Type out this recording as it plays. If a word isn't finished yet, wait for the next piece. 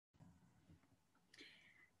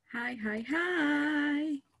Hi, hi,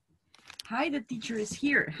 hi. Hi, the teacher is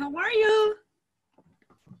here. How are you?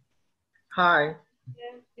 Hi.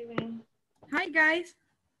 Hi, guys.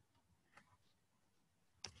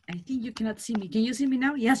 I think you cannot see me. Can you see me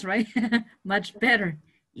now? Yes, right? Much better.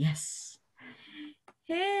 Yes.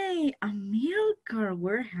 Hey, Amilcar,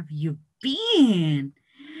 where have you been?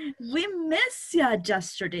 We missed you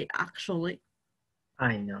yesterday, actually.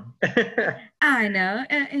 I know. I know.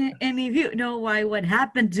 And if you know why, what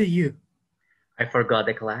happened to you? I forgot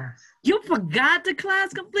the class. You forgot the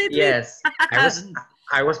class completely? Yes,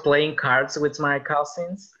 I was playing cards with my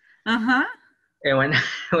cousins, Uh-huh. and when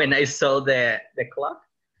when I saw the clock,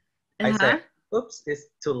 I Uh-huh. said, "Oops, it's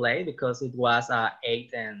too late," because it was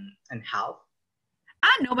 8:30.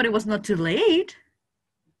 I know, but it was not too late.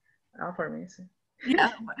 Oh, for me. Yeah,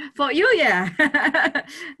 for you, yeah.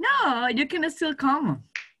 No, you can still come.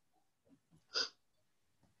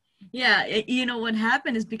 Yeah, you know what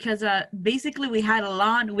happened is because basically we had a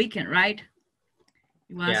long weekend, right?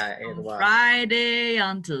 It was Yeah, it from was. Friday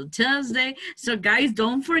until Tuesday. So guys,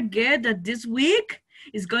 don't forget that this week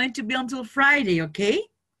is going to be until Friday, okay?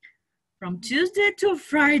 From Tuesday to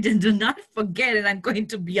Friday. Do not forget it. I'm going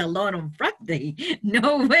to be alone on Friday.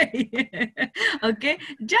 No way. Okay,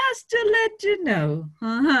 just to let you know.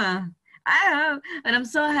 And I'm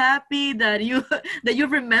so happy that you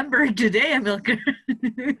remembered today, Amilcar.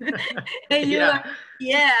 And you Yeah, are,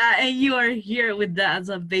 yeah, and you are here with us.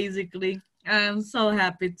 So basically, I'm so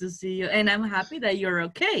happy to see you, and I'm happy that you're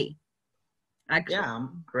okay. Actually, yeah,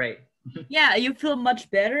 I'm great. yeah, you feel much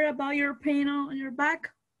better about your pain on your back,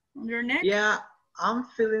 on your neck. Yeah, I'm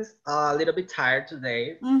feeling a little bit tired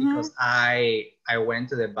today Mm-hmm. because I went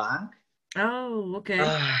to the bank, Oh, okay.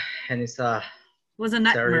 and it's It was a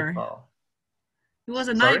nightmare. terrible. It was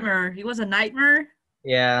a Sorry? nightmare. It was a nightmare.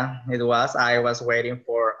 Yeah, it was. I was waiting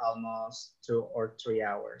for almost 2 or 3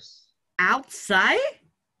 hours. Outside?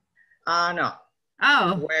 No,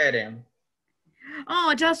 Oh, waiting.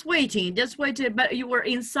 oh, just waiting, just waiting. But you were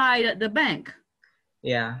inside the bank.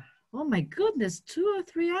 Yeah, Oh my goodness, 2 or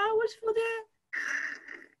 3 hours for that?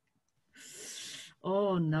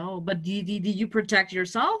 Oh no, but did you protect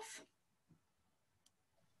yourself?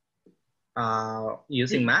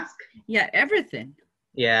 using Did, mask. yeah, everything.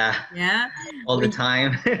 Yeah, Yeah. all the When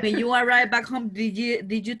time. when you arrived back home, did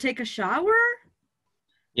you take a shower?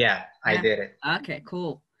 Yeah, I Yeah. did it. Okay,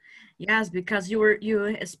 cool. Yes, because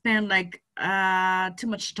you spend like too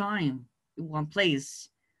much time in one place.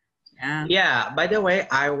 Yeah. Yeah, by the way,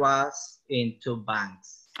 I was in 2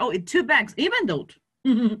 banks. Oh, in 2 bags, even though.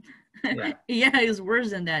 Yeah, Yeah, it's worse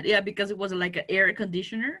than that. Yeah, because it was like an air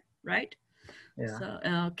conditioner, right? yeah, So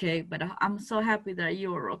okay, but I'm so happy that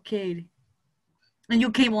you are okay and you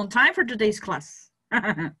came on time for today's class.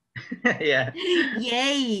 yeah.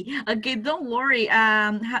 Yay! Okay, don't worry.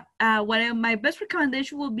 My best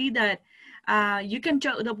recommendation will be that you can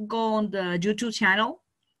go on the YouTube channel.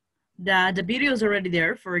 The video is already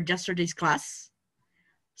there for yesterday's class.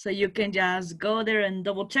 So you can just go there and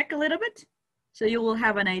double check a little bit. So you will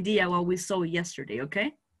have an idea what we saw yesterday,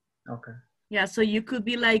 okay? Okay. Yeah, so you could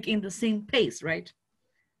be like in the same pace, right?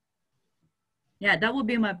 Yeah, that would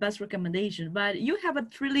be my best recommendation. But you have a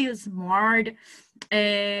really smart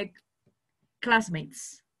uh,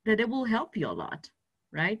 classmates that they will help you a lot,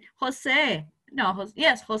 right? Jose, no,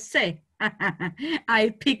 yes, Jose.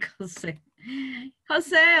 I pick Jose.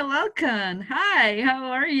 Jose, welcome. Hi, how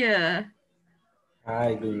are you?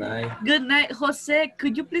 Hi, good night. Good night, Jose.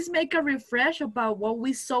 Could you please make a refresh about what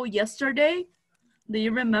we saw yesterday? Do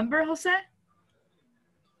you remember, Jose?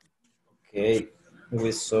 Okay,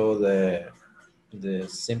 we saw the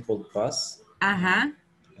simple past Uh-huh.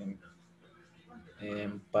 and,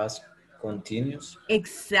 and past continuous.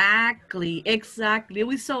 Exactly, exactly.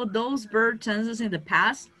 We saw those verb tenses in the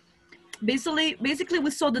past. Basically,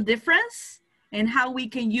 we saw the difference and how we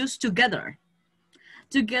can use together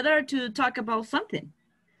to talk about something.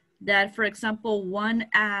 That, for example, one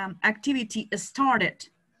activity started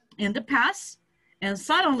in the past, and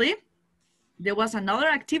suddenly there was another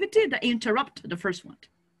activity that interrupted the first one.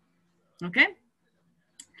 Okay?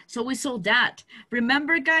 So we saw that.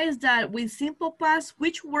 Remember, guys, that with simple past,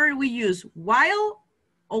 which word we use? While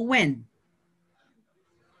or when?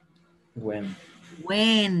 When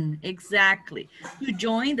When, exactly. To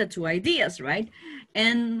join the two ideas, right?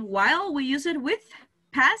 And while we use it with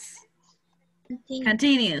past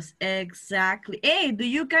continuous, exactly. Hey, do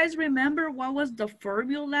you guys remember what was the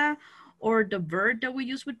formula or the verb that we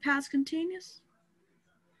use with past continuous?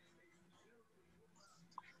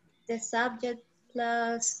 The subject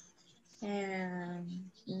plus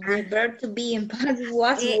the verb to be in past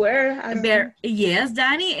was Eh, where I don't know. yes,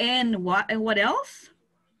 Danny, and what else?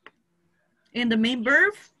 And the main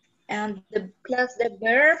verb? And plus the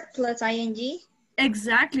verb plus ing.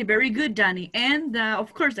 Exactly, very good, Danny. And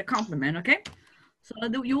of course the complement, okay? So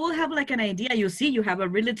you will have like an idea. You see, you have a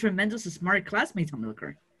really tremendous smart classmate,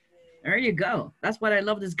 Milker. There you go. That's what I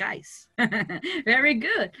love these guys. Very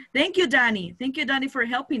good. Thank you, Danny. Thank you, Danny, for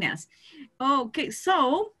helping us. Okay,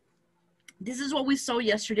 so this is what we saw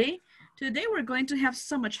yesterday. Today we're going to have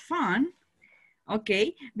so much fun,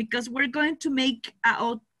 okay? Because we're going to make,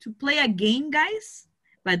 to play a game, guys.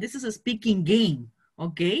 But this is a speaking game,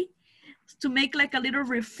 okay? To make like a little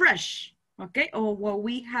refresh, okay? Or what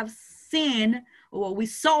we have seen, or what we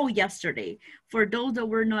saw yesterday. For those that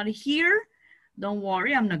were not here, don't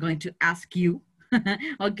worry, I'm not going to ask you,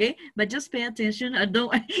 okay? But just pay attention.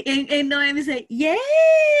 Don't Noemi say, yay!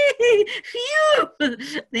 Phew!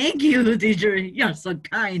 Thank you, teacher. You're so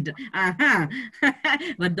kind.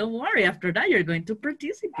 But don't worry, after that, you're going to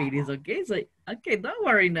participate. It's okay? So, okay, don't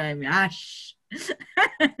worry, Noemi. Shh.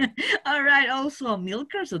 All right, also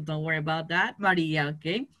Milker, so don't worry about that. Maria,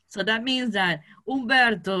 okay? So that means that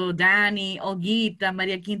Humberto, Danny, Olguita,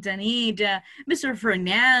 Maria Quintanilla, Mr.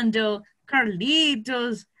 Fernando,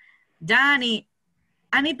 Carlitos, Danny,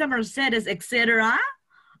 Anita Mercedes, etc.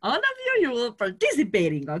 All of you will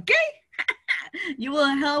participating, okay? You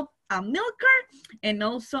will help Milker and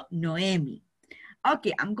also Noemi.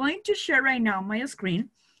 Okay, I'm going to share right now my screen.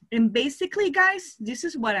 And basically, guys, this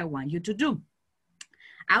is what I want you to do.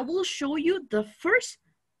 I will show you the first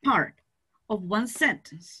part of one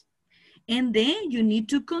sentence. And then you need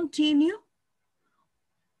to continue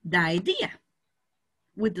the idea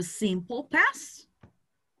with the simple past,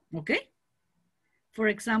 okay? For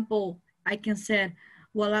example, I can say,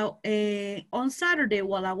 well, on Saturday,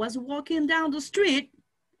 while I was walking down the street,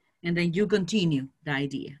 and then you continue the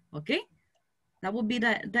idea, okay? That will be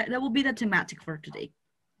that will be the thematic for today.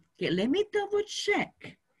 Okay, let me double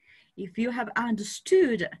check if you have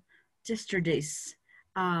understood yesterday's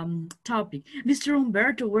topic. Mr.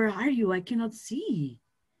 Umberto, where are you? I cannot see.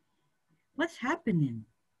 What's happening?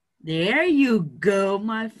 There you go,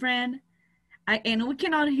 my friend. And we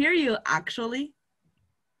cannot hear you, actually.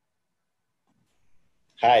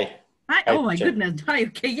 Hi. Hi. Oh, my goodness. Hi.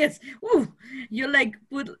 Okay, yes. Ooh, you like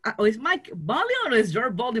put, is my volume or is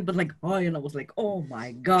your volume? But like, oh, I was like, oh,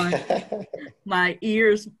 my God. My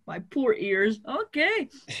ears, my poor ears. Okay.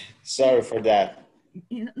 Sorry for that.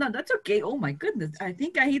 No, that's okay. Oh, my goodness. I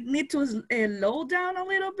think I need to low down a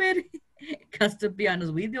little bit. Because to be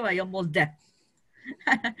honest with you, I almost dead.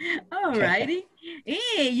 All righty.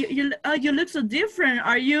 Hey, you look so different.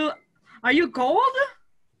 Are you cold?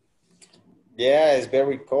 Yeah, it's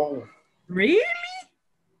very cold. Really?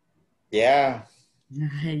 Yeah.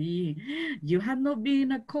 You have not been in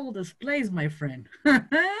the coldest place, my friend.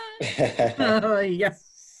 Oh,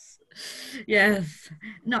 yes. Yes.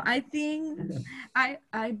 No, I think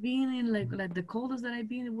I've been in like the coldest that I've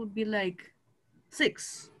been, it would be like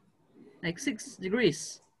 6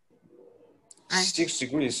 degrees. 6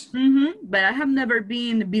 degrees. But I have never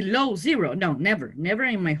been below 0. No, never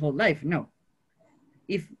in my whole life. No.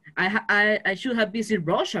 If I should have visited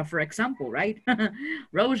Russia, for example, right?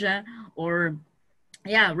 Russia, or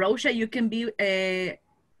yeah, Russia, you can be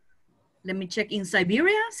let me check, in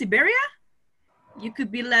Siberia, you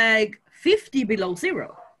could be like 50 below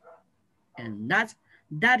 0. And that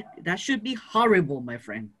should be horrible, my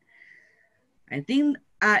friend. I think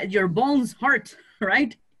your bones hurt,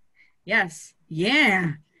 right? Yes.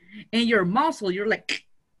 Yeah. And your muscle, you're like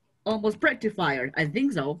almost fired. I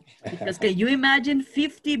think so. Because can you imagine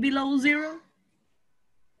 50 below 0?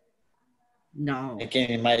 No. I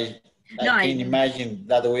can imagine. I can imagine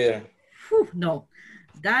that weather. No.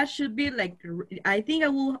 That should be like, I think I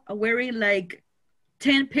will wear like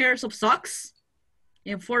 10 pairs of socks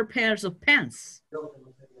and 4 pairs of pants.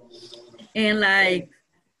 And like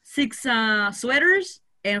 6 sweaters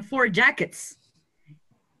and 4 jackets.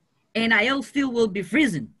 And I still will be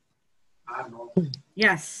freezing.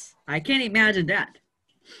 Yes, I can't imagine that.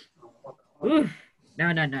 Oof.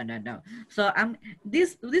 No. So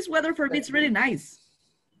this weather for me is really nice.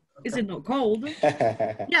 Is it not cold?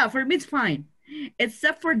 Yeah, for me it's fine.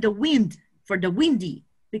 Except for the wind, for the windy,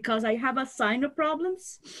 because I have a sinus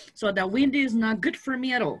problems. So the wind is not good for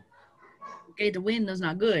me at all. Okay, the wind is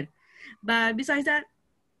not good. But besides that,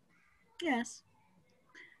 yes.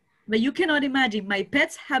 But you cannot imagine, my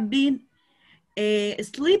pets have been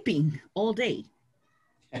sleeping all day.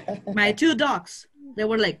 My 2 dogs, they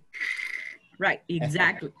were like, right,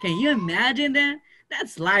 exactly. Can you imagine that?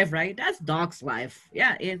 That's life, right? That's dog's life.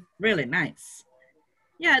 Yeah, it's really nice.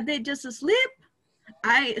 Yeah, they just sleep.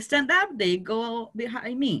 I stand up, they go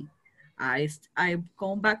behind me. I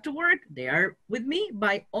come back to work. They are with me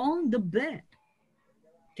by on the bed.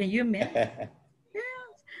 Can you imagine? Yeah,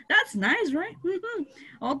 that's nice, right?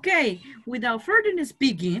 Okay, without further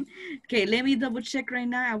speaking, okay, let me double check right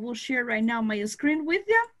now. I will share right now my screen with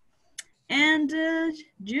you. And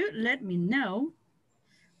you let me know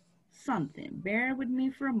something. Bear with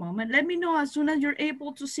me for a moment. Let me know as soon as you're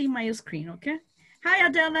able to see my screen, okay? Hi,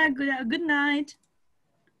 Adela. Good night.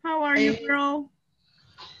 How are you, girl?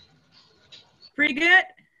 Pretty good?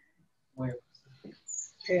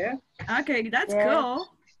 Yeah. Okay, that's cool.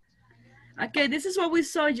 Okay, this is what we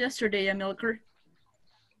saw yesterday, Amilcar.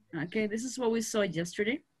 Okay, this is what we saw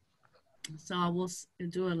yesterday. So I will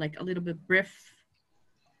do like a little bit brief.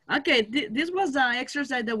 Okay, this was the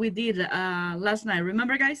exercise that we did last night.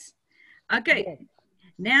 Remember, guys? Okay,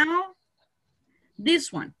 now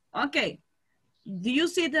this one. Okay, do you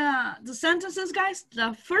see the sentences, guys?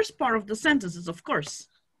 The first part of the sentences, of course.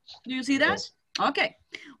 Do you see that? Yes. Okay,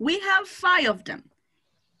 we have 5 of them.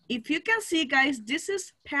 If you can see, guys, this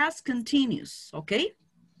is past continuous, okay?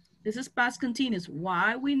 This is past continuous.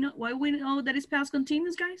 Why we know that it's past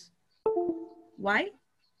continuous, guys? Why?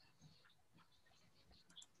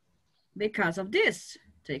 Because of this.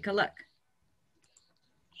 Take a look.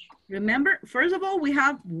 Remember, first of all, we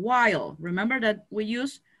have while. Remember that we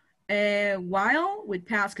use while with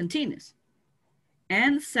past continuous.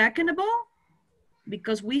 And second of all,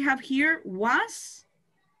 because we have here was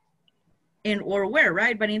and or were,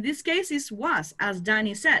 right? But in this case, it's was, as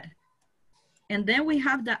Danny said. And then we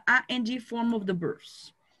have the ing form of the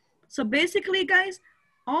verbs. So basically, guys,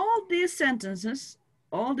 all these sentences,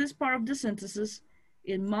 all this part of the sentences,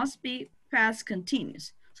 it must be past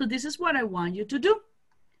continuous. So this is what I want you to do.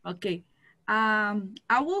 Okay,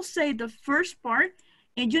 I will say the first part,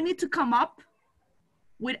 and you need to come up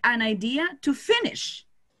with an idea to finish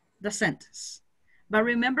the sentence. But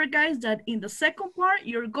remember, guys, that in the second part,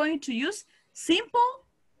 you're going to use simple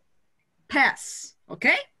past,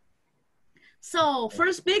 okay? So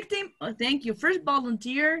first victim, oh, thank you, first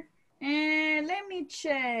volunteer, and let me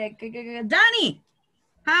check. Danny,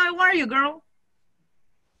 how are you, girl?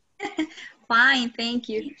 Fine, thank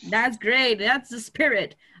you. That's great, that's the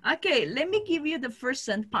spirit. Okay, let me give you the first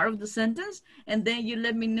part of the sentence, and then you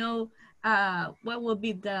let me know what will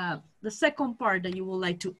be the second part that you would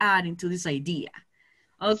like to add into this idea.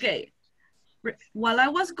 Okay, while I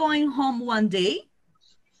was going home one day,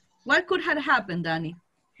 what could have happened, Danny?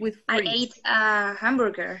 I ate a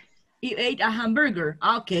hamburger. You ate a hamburger.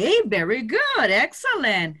 Okay, very good,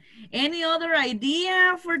 excellent. Any other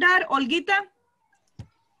idea for that, Olguita?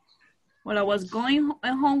 While I was going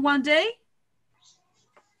home one day?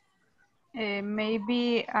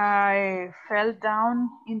 Maybe I fell down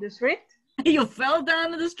in the street. You fell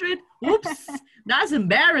down in the street? Oops, that's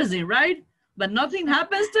embarrassing, right? But nothing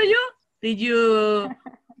happens to you? Did you,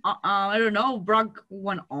 I don't know, broke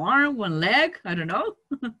one arm, one leg? I don't know.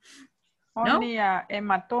 Only a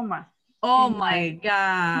hematoma. Oh my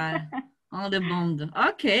God. On the bone.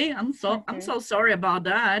 Okay, I'm so sorry about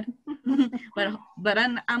that. but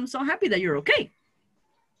I'm so happy that you're okay.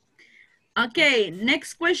 Okay,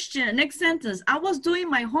 next question, next sentence. I was doing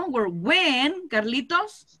my homework when,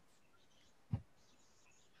 Carlitos?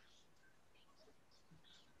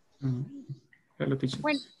 Hello, teacher.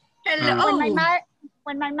 When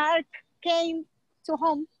my mother came to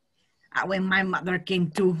home. When my mother came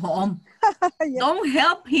to home. Yes. Don't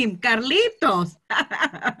help him, Carlitos.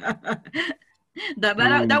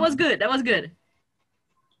 that was good. That was good.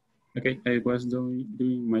 Okay, I was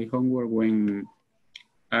doing my homework when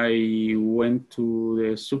I went to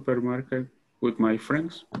the supermarket with my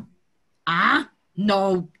friends.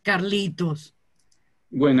 No, Carlitos.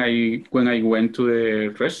 When I went to the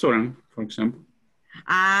restaurant, for example.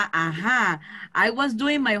 I was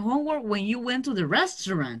doing my homework when you went to the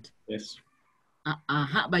restaurant. Yes.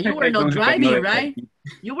 But you were not driving, right?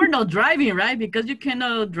 You were not driving, right? Because you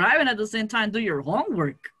cannot drive and at the same time do your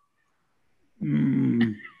homework.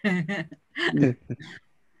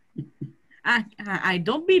 I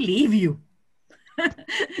don't believe you.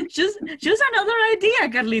 Choose another idea,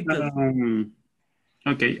 Carlitos.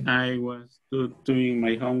 Okay, I was doing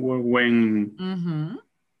my homework when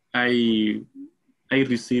I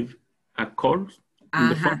received a call on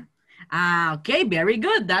the phone. Okay, very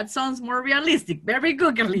good. That sounds more realistic. Very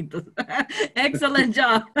good, Carlitos. Excellent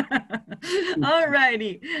job. All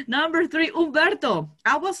righty. Number 3, Humberto.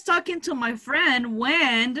 I was talking to my friend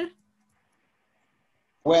when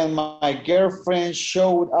my girlfriend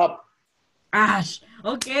showed up.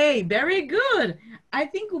 Okay, very good. I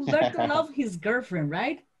think Humberto loves his girlfriend,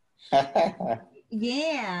 right?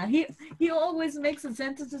 Yeah, he always makes the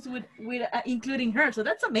sentences with including her. So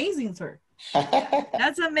that's amazing, sir.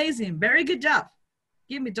 That's amazing. Very good job.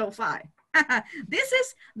 Give me top 5.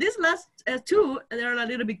 This last two, they're a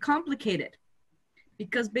little bit complicated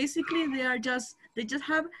because basically they just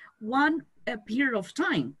have one period of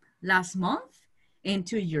time, last month and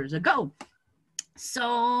 2 years ago.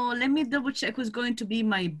 So let me double check who's going to be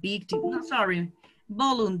my big team. No, sorry,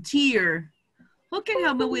 volunteer. Who can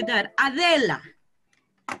help me with that? Adela.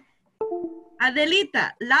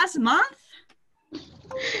 Adelita, last month?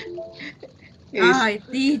 Ay,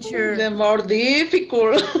 teacher. The more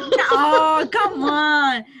difficult. Oh, come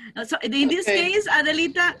on. So in this case,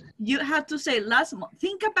 Adelita, you have to say last month.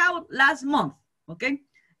 Think about last month, okay?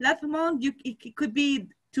 Last month, it could be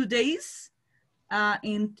 2 days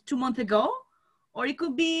in 2 months ago, or it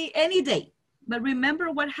could be any day. But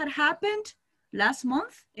remember what had happened last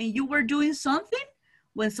month and you were doing something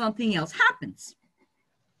when something else happens,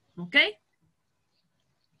 okay?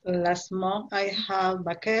 Last month I have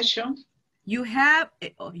vacation. You have,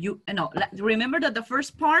 remember that the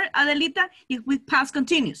first part, Adelita, is with past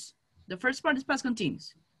continuous. The first part is past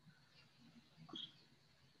continuous.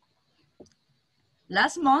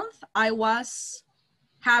 Last month, I was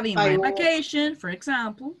having my vacation, for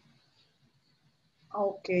example.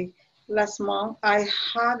 Okay. Last month, I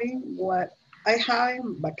having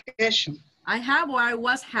vacation. I have or I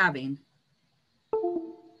was having.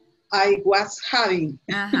 I was having.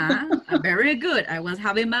 Very good. I was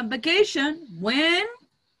having my vacation when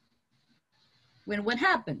what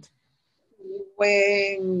happened?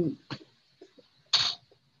 When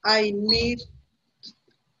I need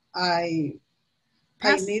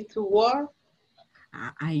to work.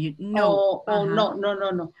 No.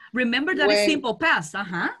 No. Remember that it's simple past.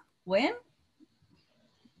 When?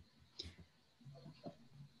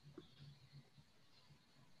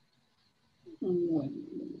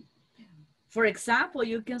 For example,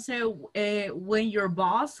 you can say when your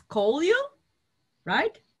boss called you,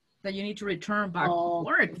 right? That you need to return back to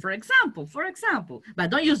work, for example. But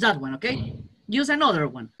don't use that one, okay? Use another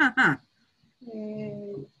one.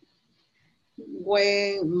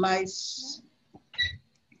 When my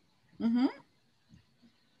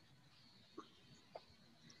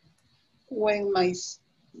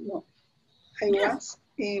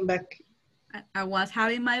I was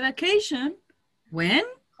having my vacation. When?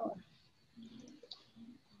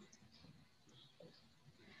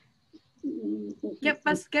 ¿Qué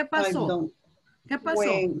pasó? ¿Qué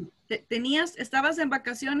pasó? ¿Estabas en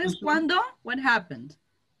vacaciones? ¿Cuándo? What happened?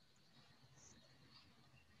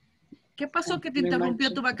 ¿Qué pasó que te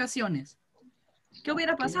interrumpió tus vacaciones? ¿Qué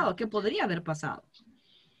hubiera pasado? ¿Qué podría haber pasado?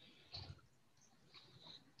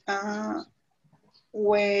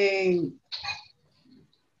 When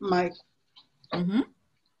my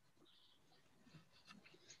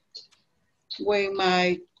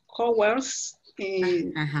coworkers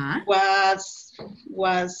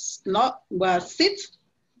was sick.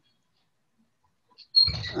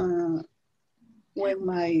 When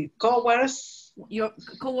my coworkers. Your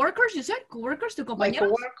coworkers, you said? Coworkers, tu compañeros? My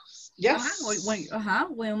coworkers, yes.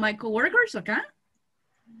 When my coworkers, okay?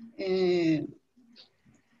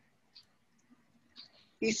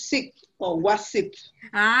 Is sick or was sick.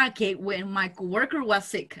 Okay, when my coworker was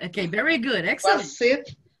sick. Okay, very good, excellent.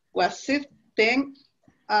 Was sick, then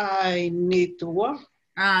I need to work.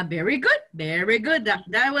 Very good, very good.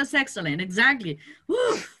 That was excellent, exactly.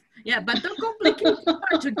 Whew. Yeah, but don't complicate too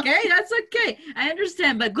much, okay? That's okay. I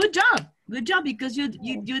understand, but good job. Good job, because you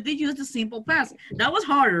did use the simple past. That was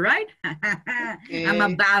harder, right? Okay. I'm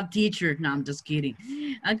a bad teacher. No, I'm just kidding.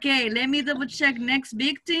 Okay, let me double check next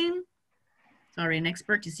victim. Sorry, next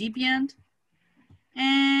participant.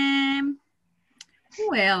 And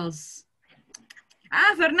who else?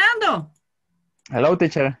 Fernando. Hello,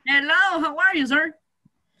 teacher. Hello, how are you, sir?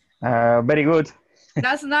 Very good.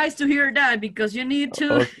 That's nice to hear that, because you need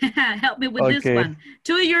to help me with this one.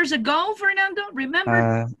 2 years ago, Fernando,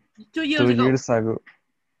 remember? 2 years ago. 2 years ago.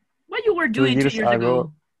 What you were doing 2 years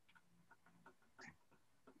ago?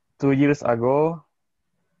 2 years ago,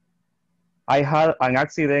 I had an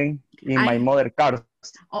accident in my mother's car.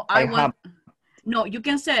 Oh, no, you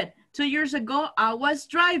can say 2 years ago, I was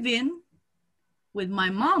driving with my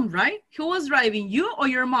mom, right? Who was driving, you or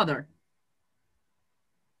your mother?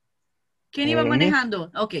 ¿Quién iba manejando?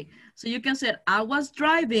 Okay, so you can say, I was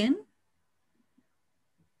driving.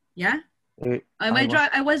 Yeah?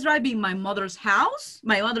 I was driving my mother's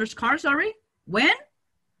car, sorry. When?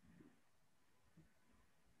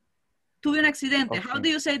 Tuve un accidente. Okay. How do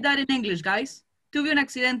you say that in English, guys? Tuve un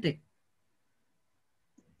accidente.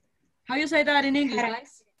 How you say that in English,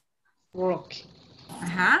 guys?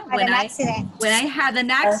 When an I accident. when I had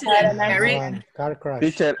an accident. Very. Car crash.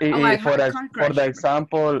 Teacher, Oh, I for had a the car for crash. the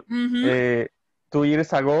example, 2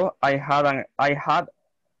 years ago, I had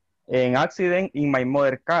an accident in my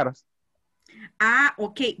mother's car.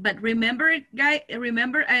 Okay, but remember,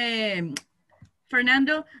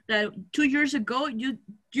 Fernando, that 2 years ago you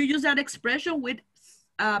used that expression with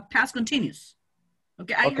past continuous.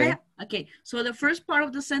 Okay. Okay. So the first part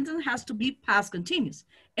of the sentence has to be past continuous,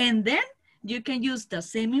 and then you can use the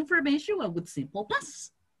same information with simple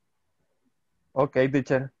past. Okay,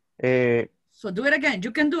 teacher. So do it again.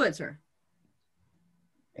 You can do it, sir.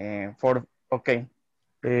 Okay.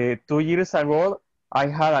 2 years ago, I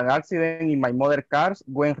had an accident in my mother's car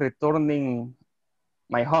when returning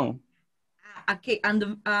my home. Okay, and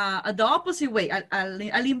the opposite way, al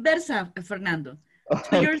inversa, Fernando.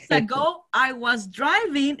 2 years ago, I was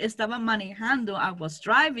driving, estaba manejando, I was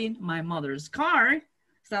driving my mother's car,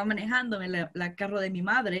 estaba manejando la carro de mi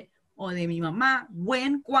madre o de mi mamá,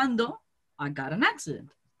 cuando I got an accident.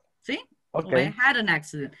 ¿Sí? Okay. Or I had an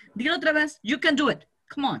accident. Dilo otra vez, you can do it.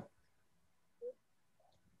 Come on.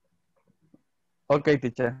 Okay,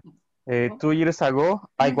 teacher. 2 years ago,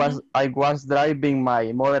 I was driving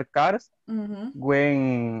my mother's car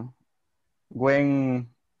when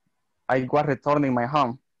I was returning my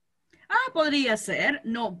home. Podría ser.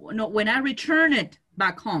 No, when I return it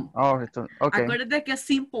back home. Oh, return. Okay. Acuérdate que es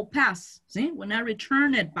simple past, ¿sí? When I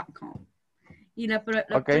return it back home. Y la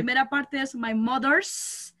primera parte es my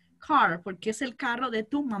mother's car, porque es el carro de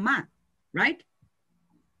tu mamá, right?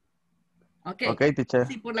 Okay, teacher.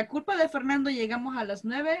 Si por la culpa de Fernando llegamos a las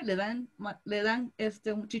 9, le dan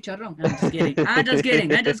un chicharrón. I'm just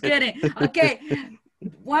kidding. Okay,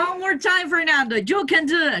 one more time, Fernando. You can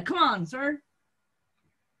do it. Come on, sir.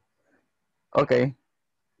 Okay.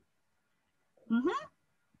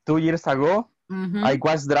 2 years ago, I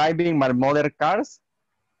was driving my mother's car.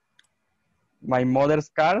 My mother's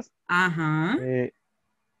car.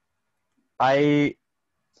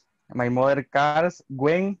 My mother's car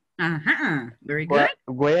when. Very good.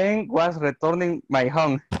 When was returning my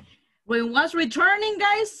home. When was returning,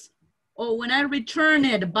 guys? Or when I returned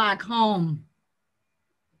it back home?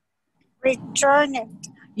 Return it.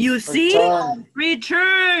 You see?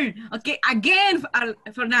 Return. Okay, again,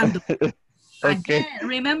 Fernando. Okay. Again,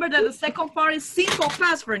 remember that the second part is simple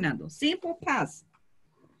past, Fernando. Simple past.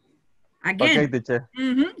 Again. Okay, teacher.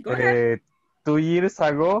 Go ahead. 2 years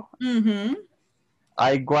ago,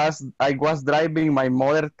 I was driving my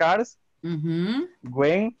mother's car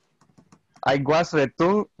when I was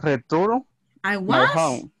return my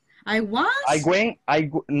home.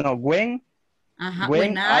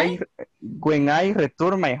 When I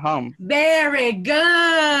return my home. Very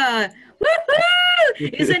good.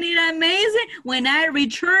 Woohoo! Isn't it amazing? When I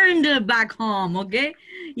returned back home, okay?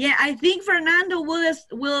 Yeah, I think Fernando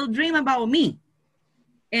will dream about me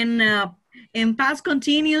in past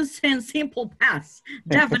continuous and simple past.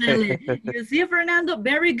 Definitely. You see, Fernando?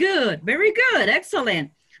 Very good. Very good.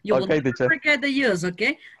 Excellent. You will never forget the use,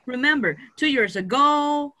 okay? Remember, 2 years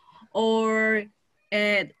ago or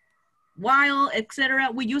while,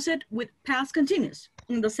 etc. We use it with past continuous.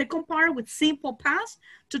 In the second part with simple past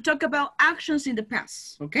to talk about actions in the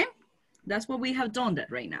past, okay? That's what we have done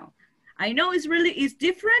that right now. I know it's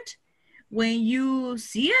different when you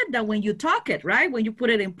see it than when you talk it, right? When you put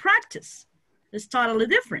it in practice. It's totally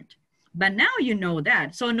different. But now you know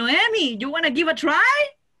that. So Noemi, you want to give a try?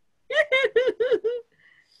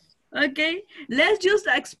 Okay, let's use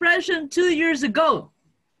the expression 2 years ago.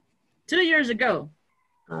 2 years ago.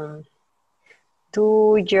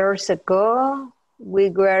 2 years ago, we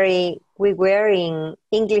were in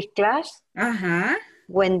English class.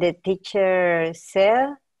 When the teacher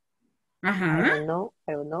said, I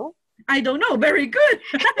don't know. Very good.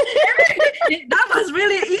 That was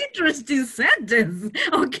really interesting sentence.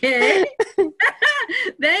 Okay.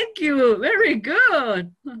 Thank you. Very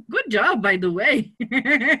good. Good job, by the way.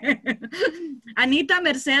 Anita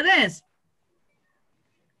Mercedes.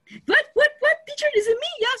 What? Teacher, is it me?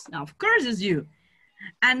 Yes, of course it's you.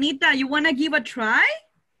 Anita, you want to give a try?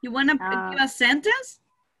 You want to give a sentence?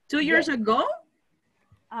 2 years ago?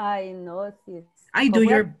 I know this. Do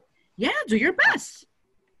your best.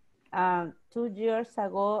 2 years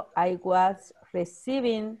ago, I was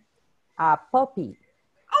receiving a puppy.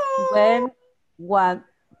 When one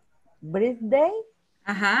birthday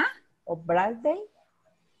or birthday.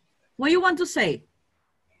 What do you want to say?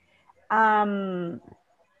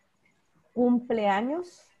 Cumpleaños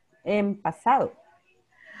en pasado.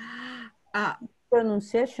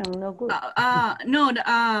 Pronunciation, no good.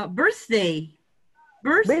 Birthday.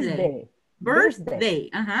 Birthday. Birthday. Birthday.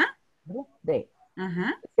 Birthday.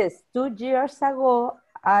 It says, 2 years ago,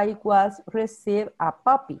 I was received a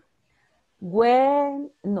puppy. When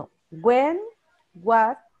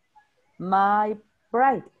was my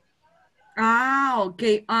bride? Ah,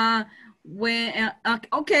 okay.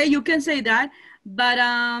 Okay, you can say that, but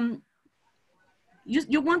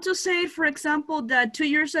you want to say, for example, that 2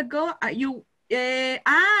 years ago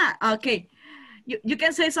okay, you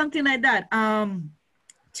can say something like that.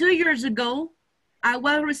 2 years ago, I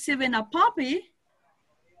was receiving a puppy.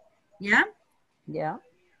 Yeah. Yeah.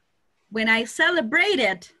 When I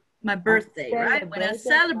celebrated my birthday, right? When I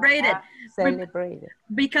celebrated.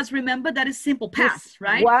 Because remember that is simple past,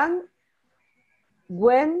 right?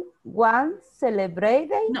 When one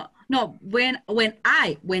celebrated? No. When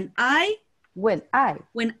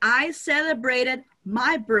I celebrated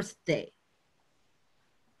my birthday.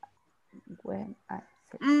 When I.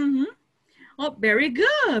 Oh, very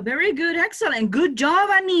good, excellent. Good job,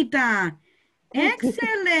 Anita.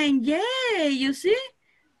 Excellent, yay, you see?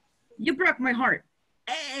 You broke my heart.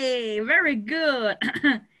 Hey, very good.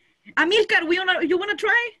 Amilcar, you wanna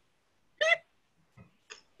try?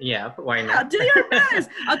 Yeah, why not? Do your best.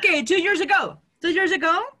 Okay, 2 years ago. 2 years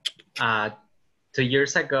ago? 2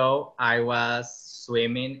 years ago, I was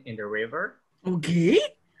swimming in the river. Okay.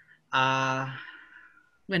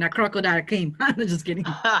 When a crocodile came. I'm just kidding.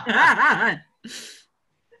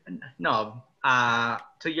 No,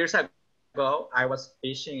 2 years ago, I was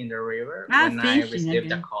fishing in the river when I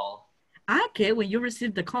received a call. Okay, when you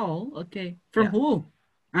received the call, okay. From who?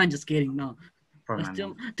 I'm just kidding, no.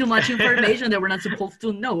 Too much information that we're not supposed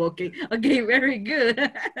to know, okay. Okay, very good.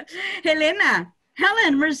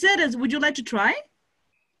 Helen, Mercedes, would you like to try?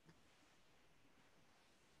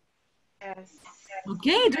 Yes.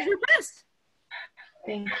 Okay, do your best.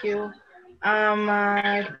 Thank you.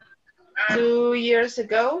 2 years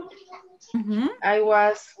ago, I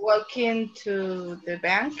was walking to the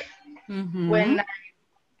bank when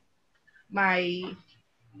my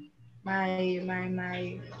pie,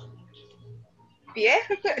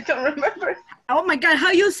 I don't remember. Oh my God,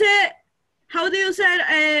 how do you say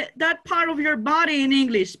that part of your body in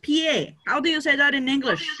English? Pie. How do you say that in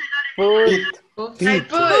English? Foot. My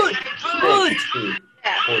foot. Foot.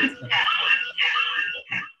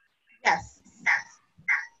 Yes.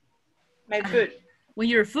 My foot. When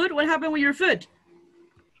your foot, what happened with your foot?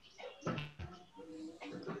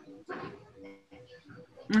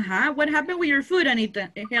 What happened with your foot, Anita,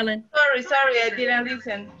 Helen? Sorry, I didn't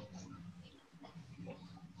listen.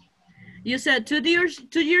 You said 2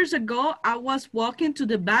 years ago, I was walking to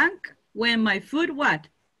the bank when my foot what?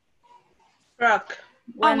 Broke.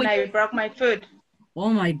 When I broke my foot.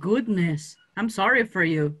 Oh my goodness. I'm sorry for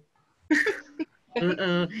you.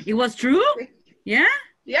 It was true? Yeah?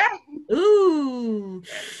 Yeah. Ooh.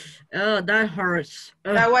 Oh, that hurts.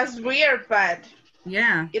 That was weird, but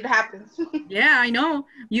yeah, it happens. Yeah, I know.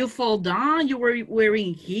 You fall down, you were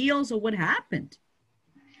wearing heels, or what happened?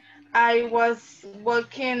 I was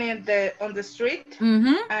walking on the street,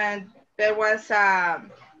 and there was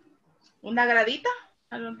una gradita.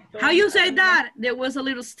 I don't know. How you say that? There was a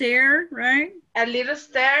little stair, right? A little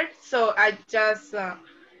stair, so I just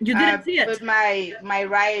you didn't see it. Put my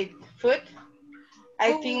right foot.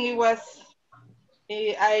 I think it was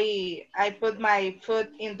I put my foot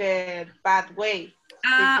in the bad way.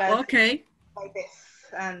 Okay. Like this,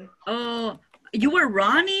 and you were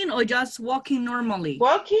running or just walking normally?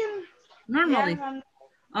 Walking. Normally. Yeah,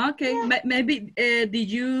 okay. Yeah. Maybe did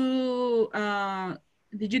you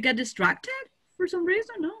get distracted for some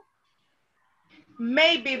reason? No.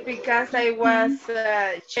 Maybe because I was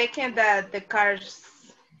checking the cars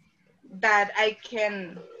that I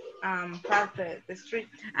can pass the street.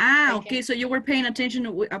 Okay. So you were paying attention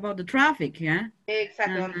about the traffic, yeah?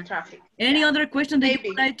 Exactly, on the traffic. Any other question that you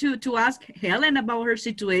would like to ask Helen about her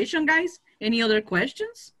situation, guys? Any other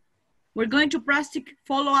questions? We're going to practice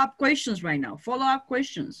follow-up questions right now. Follow-up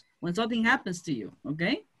questions when something happens to you,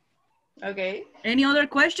 okay? Okay. Any other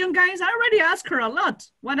question, guys? I already asked her a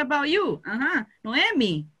lot. What about you?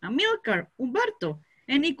 Noemi, Amilcar, Humberto.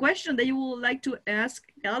 Any question that you would like to ask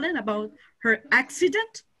Helen about her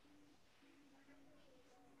accident?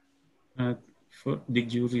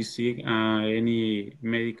 Did you receive any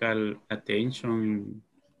medical attention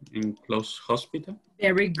in close hospital?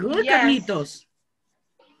 Very good, yes. Carlitos.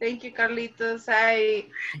 Thank you, Carlitos.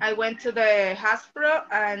 I went to the hospital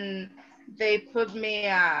and they put me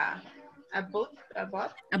a boot,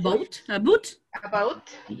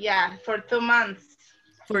 yeah, for 2 months.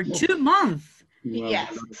 For 2 months?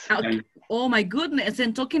 Yes. Oh my goodness.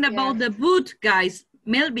 And talking about the boot, guys,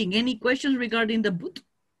 Melvin, any questions regarding the boot?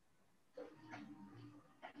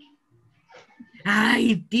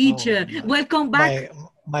 Hi, teacher. Welcome back.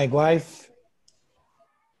 My wife.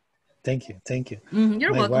 Thank you.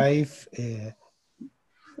 You're my welcome. wife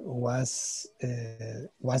was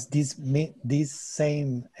this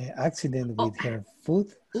same accident with her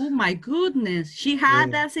foot. Oh my goodness. She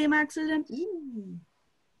had that same accident? Ooh.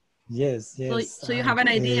 Yes. So you have an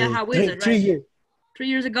idea how is it, right? 3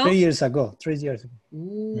 years ago? 3 years ago. 3 years ago.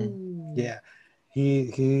 Ooh. Yeah.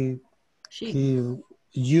 He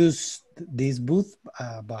used this boot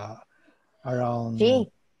around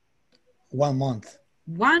 1 month.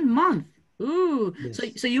 1 month. Ooh.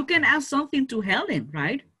 Yes. So you can ask something to Helen,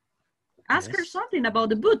 right? Ask her something about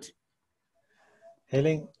the boot.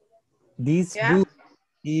 Helen, this boot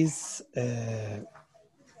is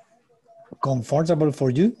comfortable for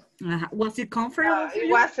you? Was it comfortable for you?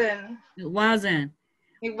 It wasn't. It wasn't.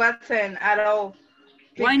 It wasn't at all.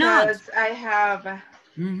 Why not? Because I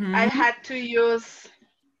had to use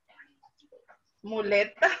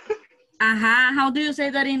muleta. How do you say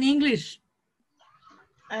that in English?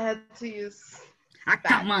 I had to use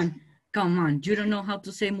Come on. You don't know how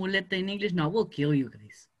to say muleta in English? No, we'll kill you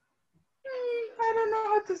guys. I don't know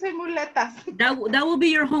how to say muletas. That will be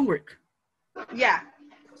your homework. Yeah.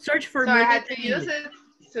 Search for so muleta. I had to use it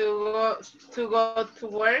to go to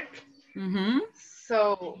work.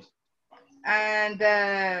 So, and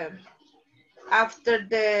after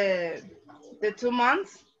the 2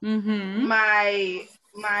 months, my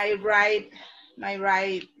right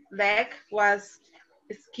leg was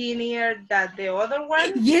skinnier than the other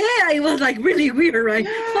one. Yeah, it was like really weird, right?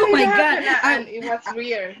 Oh my God. And it was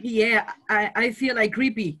weird. Yeah, I feel like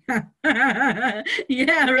creepy. Yeah, right.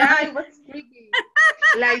 Yeah, it was creepy.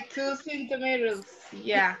 Like 2 centimeters.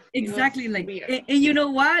 Yeah. Exactly. Like, and you know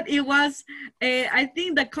what? It was, I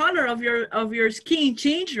think the color of your skin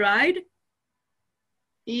changed, right?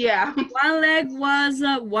 Yeah. One leg was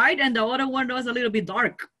white and the other one was a little bit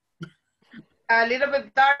dark. A little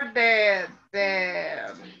bit dark. The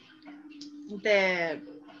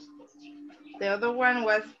other one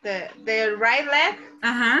was the right leg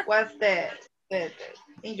was the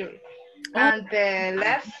injury. And the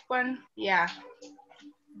left one,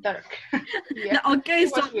 dark. Okay,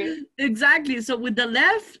 so exactly. So with the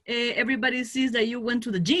left, everybody sees that you went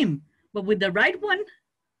to the gym, but with the right one,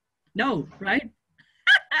 no, right?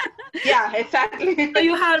 Yeah, exactly. So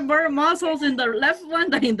you had more muscles in the left one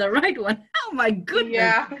than in the right one. Oh my goodness.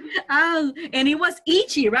 Yeah. And it was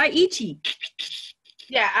itchy, right? Itchy.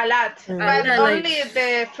 Yeah, a lot. But only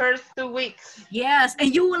the first 2 weeks. Yes,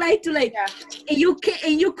 and you would like to and you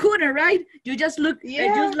couldn't, right? You just look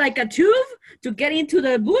just like a tube to get into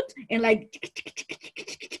the boot and like.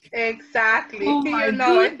 Exactly. Oh my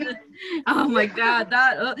goodness. Oh my God.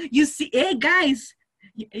 That you see, hey guys.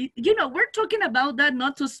 You know, we're talking about that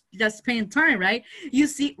not to just spend time, right? You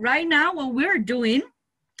see, right now what we're doing,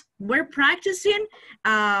 we're practicing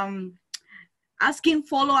asking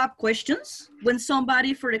follow-up questions when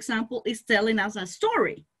somebody, for example, is telling us a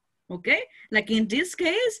story, okay? Like in this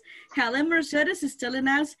case, Helen Mercedes is telling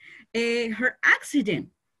us her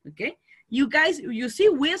accident, okay? You guys, you see,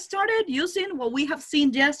 we started using what we have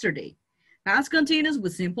seen yesterday. Past continuous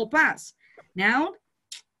with simple past. Now,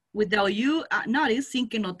 without you notice, sin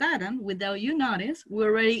que notaran, without you notice, we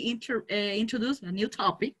already introduced a new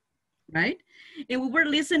topic, right? And we were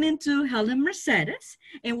listening to Helen Mercedes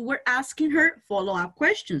and we were asking her follow-up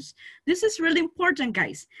questions. This is really important,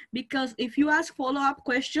 guys, because if you ask follow-up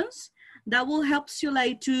questions, that will help you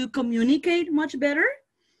like to communicate much better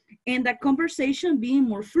and the conversation being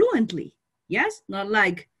more fluently. Yes, not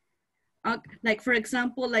like for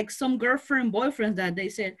example, like some girlfriend, boyfriends that they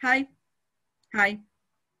said, hi,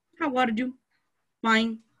 how are you?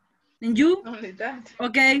 Fine. And you? Only that.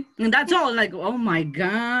 Okay. And that's all. Like, oh my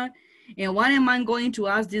God. And what am I going to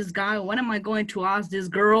ask this guy? What am I going to ask this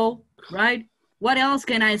girl? Right? What else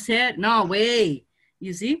can I say? No way.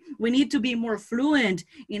 You see, we need to be more fluent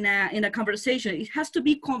in a conversation. It has to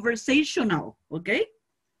be conversational. Okay.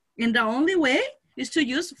 And the only way is to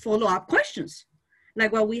use follow-up questions,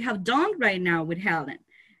 like what we have done right now with Helen.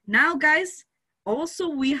 Now, guys, also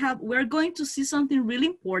we're going to see something really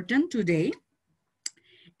important today.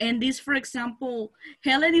 And this, for example,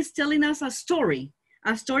 Helen is telling us a story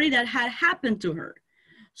that had happened to her.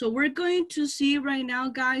 So we're going to see right now,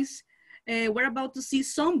 guys, we're about to see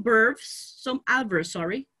some adverbs,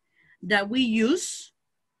 that we use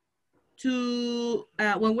to,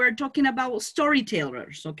 when we're talking about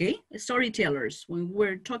storytellers, okay? Storytellers, when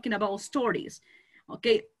we're talking about stories,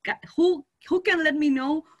 okay? Who can let me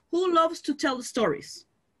know who loves to tell stories?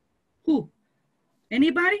 Who?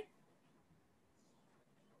 Anybody?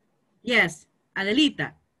 Yes,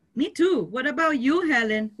 Adelita. Me too. What about you,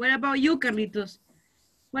 Helen? What about you, Carlitos?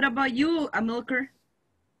 What about you, Amilcar?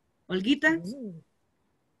 Olguita?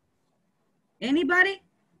 Anybody?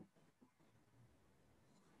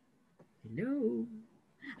 Hello.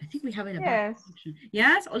 I think we have it. Yes.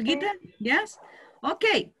 Yes, Olguita? Yes?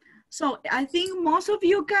 Okay. So I think most of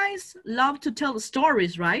you guys love to tell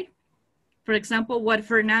stories, right? For example, what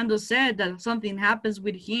Fernando said, that something happens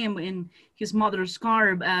with him in his mother's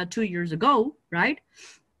car 2 years ago, right?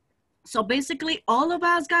 So basically, all of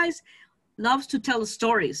us guys loves to tell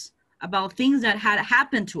stories about things that had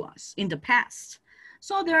happened to us in the past.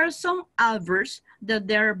 So there are some adverbs that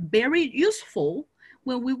they're very useful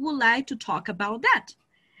when we would like to talk about that.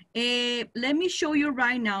 Let me show you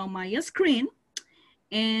right now my screen,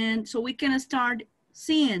 and so we can start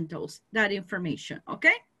seeing that information,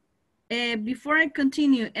 okay? Before I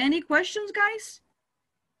continue, any questions, guys?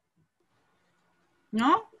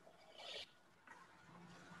 No?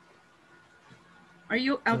 Are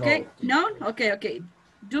you okay? No? Okay, okay.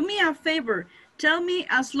 Do me a favor. Tell me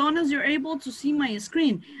as long as you're able to see my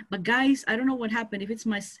screen. But guys, I don't know what happened, if it's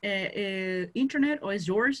my internet or it's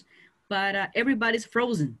yours, but everybody's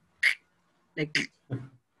frozen. Like,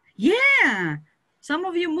 yeah. Some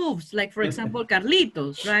of you moved, like for example,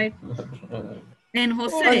 Carlitos, right? And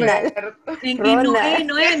Jose. And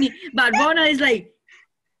Noemi. But Ronald is like,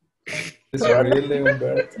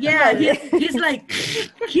 yeah, he's like,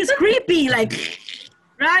 he's creepy, like,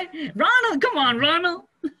 right? Ronald, come on, Ronald.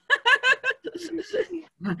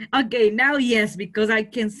 Okay, now yes, because I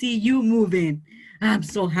can see you moving. I'm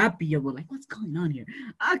so happy. You were like, what's going on here?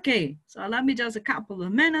 Okay, so allow me just a couple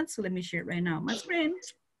of minutes. So let me share right now my screen.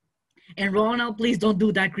 And Ronald, please don't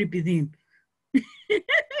do that creepy thing.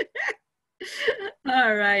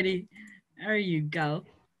 All righty, there you go.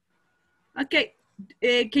 Okay,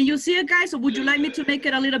 can you see it, guys? Or would you like me to make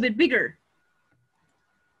it a little bit bigger?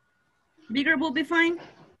 Bigger will be fine?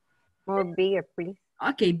 More bigger, please.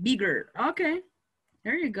 Okay, bigger. Okay,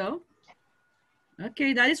 there you go.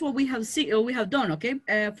 Okay, that is what we have done. Okay,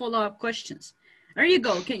 follow-up questions. There you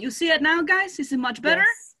go. Can you see it now, guys? Is it much better?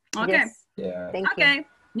 Yes. Okay. Yes. Yeah. Thank you.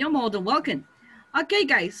 You're more than welcome. Okay,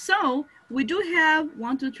 guys. So we do have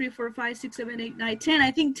 1, 2, 3, 4, 5, 6, 7, 8, 9, 10. I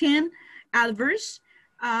think 10 adverbs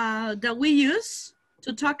that we use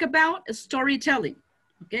to talk about storytelling.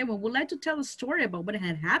 Okay, when we like to tell a story about what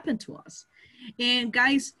had happened to us. And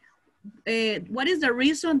guys, what is the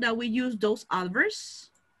reason that we use those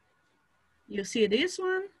adverbs? You see this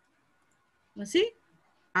one? Let's see.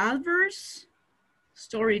 Adverbs,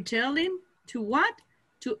 storytelling, to what?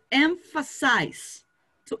 To emphasize.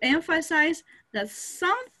 To emphasize that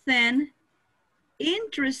something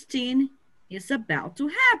interesting is about to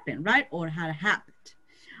happen, right? Or had happened.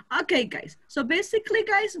 Okay, guys. So basically,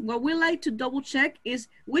 guys, what we like to double check is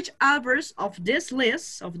which adverbs of this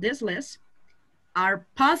list are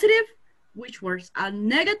positive, which words are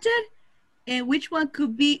negative, and which one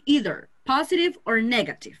could be either positive or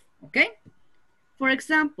negative, okay? For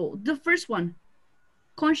example, the first one,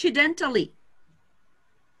 coincidentally.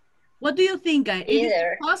 What do you think, guys? Either. Is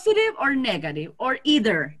it positive or negative, or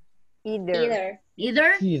either? Either.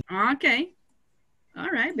 Either? Okay. All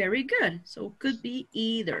right, very good. So could be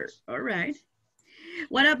either. All right.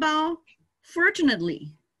 What about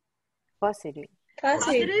fortunately? Positive.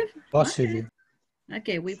 Positive? Positive.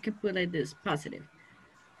 Okay, we can put like this, positive.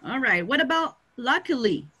 All right, what about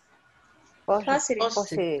luckily? Positive.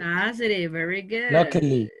 Positive, very good.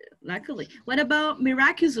 Luckily. What about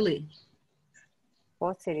miraculously?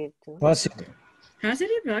 Positive too. Positive.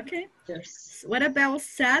 Positive, okay. Yes. What about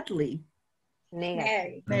sadly?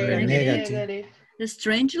 Negative. Negative.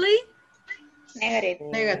 Strangely?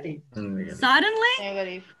 Negative. Suddenly?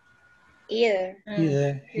 Negative. Either.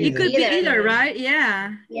 It could be either, right?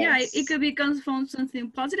 Yeah. Yes. Yeah, it could be from something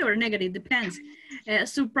positive or negative, depends.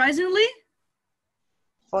 Surprisingly?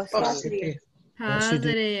 Positive.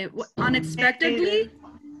 Positive. Unexpectedly?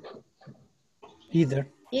 Either.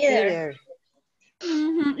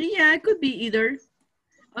 Mm-hmm. Yeah, it could be either.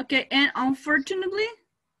 Okay, and unfortunately?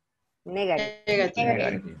 Negative,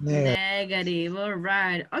 all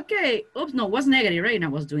right. Okay, oops, no, what's negative, right? I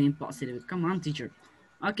was doing positive. Come on, teacher.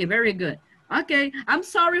 Okay, very good. Okay, I'm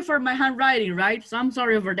sorry for my handwriting, right? So I'm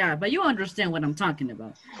sorry for that, but you understand what I'm talking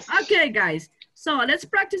about. Okay, guys, so let's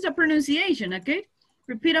practice the pronunciation, okay?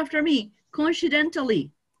 Repeat after me.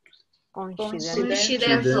 Coincidentally.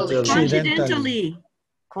 Coincidentally.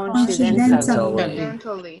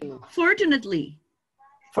 Fortunately.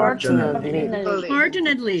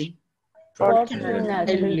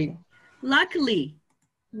 Luckily.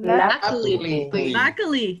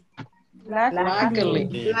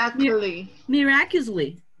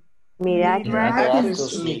 Miraculously.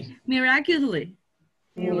 Miraculously. Miraculously.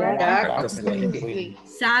 Miraculously.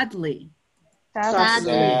 Sadly.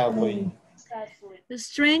 Sadly.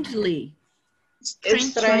 Strangely.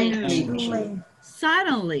 Strangely.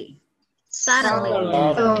 Suddenly.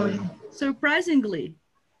 Surprisingly.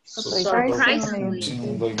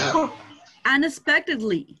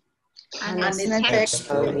 Unexpectedly.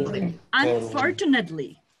 Unexpectedly.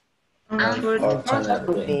 Unfortunately.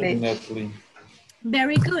 Unfortunately.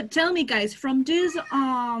 Very good. Tell me, guys, from these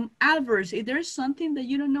adverbs, is there something that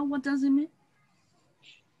you don't know what does it mean?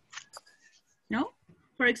 No?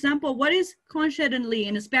 For example, what is coincidentally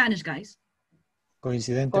in Spanish, guys?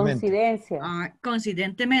 Coincidentemente.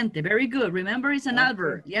 Coincidentemente. Very good. Remember, it's an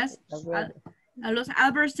adverb. Yes? Los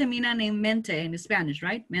adverbs terminan en mente in Spanish,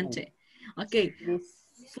 right? Mente. Okay.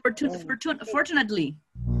 Fortunately.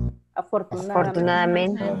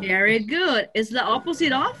 Afortunadamente. Very good. It's the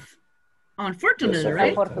opposite of unfortunately,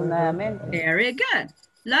 right? Afortunadamente. Very good.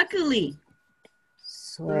 Luckily.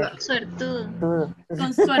 Suertudo.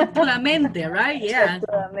 Consuertudamente, right? Yeah.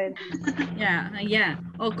 Yeah.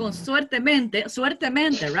 O con suertemente,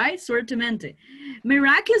 right? Suertemente.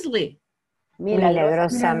 Miraculously.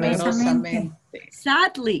 Milagrosamente.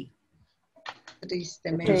 Sadly.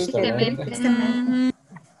 Tristemente.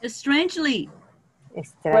 Strangely.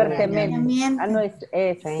 Fuertemente. No es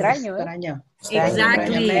extraño.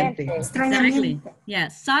 Exactly. Yeah.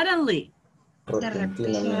 Suddenly.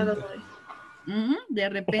 De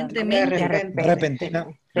repentinamente.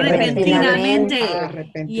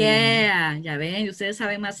 Yeah, ya ven, ustedes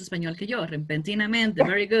saben más español que yo. Repentinamente,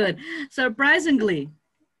 very good. Surprisingly.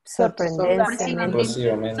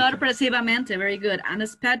 Sorpresivamente, very good.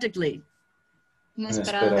 Unexpectedly.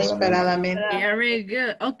 Inesperadamente. Very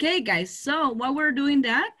good. Okay, guys, so why we're doing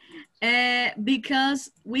that?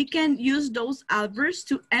 Because we can use those adverbs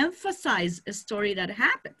to emphasize a story that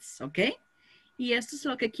happens, okay? Y esto es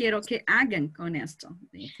lo que quiero que hagan con esto.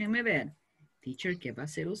 Déjenme ver. Teacher, ¿qué va a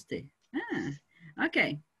hacer usted? Ok.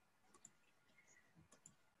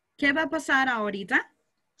 ¿Qué va a pasar ahorita?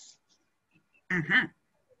 Ajá.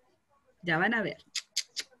 Ya van a ver.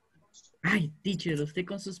 Ay, teacher, usted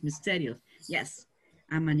con sus misterios. Yes,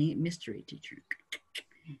 I'm a mystery teacher.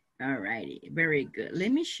 All righty, very good.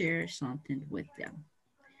 Let me share something with them.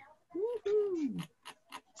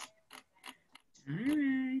 All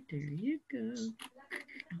right, there you go.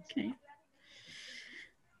 Okay.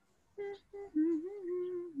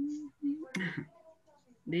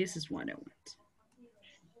 This is what I want.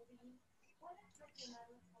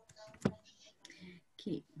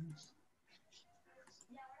 Okay.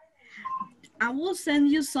 I will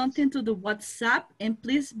send you something to the WhatsApp, and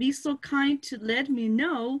please be so kind to let me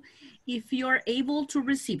know if you're able to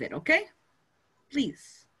receive it, okay?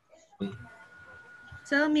 Please.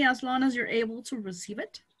 Tell me as long as you're able to receive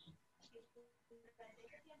it.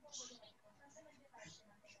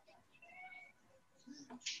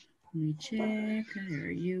 Let me check.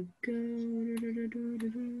 There you go.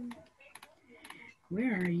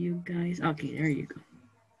 Where are you guys? Okay, there you go.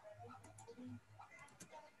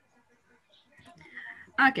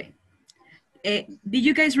 Okay. Did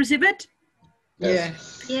you guys receive it?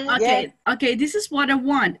 Yes. Okay. Okay, this is what I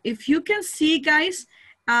want. If you can see, guys,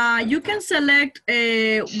 you can select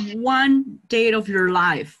one date of your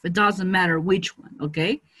life. It doesn't matter which one,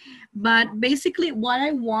 okay? But basically what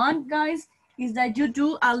I want, guys, is that you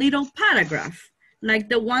do a little paragraph, like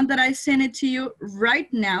the one that I sent it to you right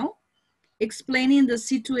now, explaining the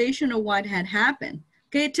situation of what had happened.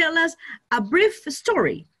 Okay, tell us a brief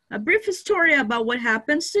story about what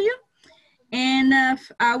happens to you. And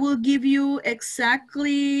I will give you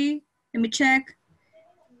exactly, let me check,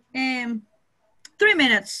 3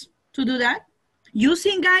 minutes to do that.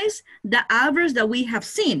 Using, guys, the adverbs that we have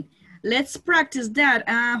seen. Let's practice that.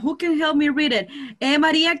 Who can help me read it?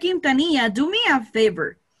 Maria Quintanilla, do me a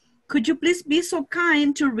favor. Could you please be so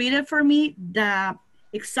kind to read it for me, the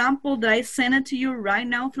example that I sent it to you right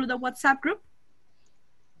now through the WhatsApp group?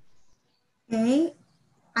 Okay.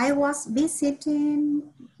 I was visiting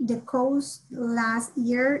the coast last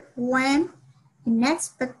year when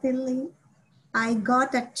unexpectedly I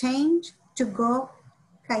got a chance to go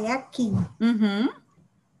kayaking. Mm-hmm.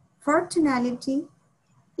 Fortunately,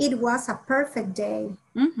 it was a perfect day,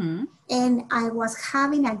 mm-hmm. and I was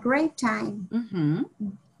having a great time. Mm-hmm.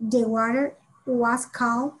 The water was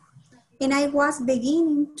calm, and I was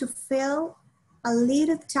beginning to feel a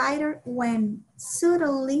little tired when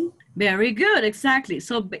suddenly... Very good, exactly.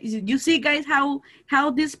 So you see, guys, how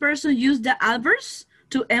this person used the adverbs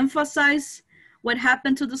to emphasize what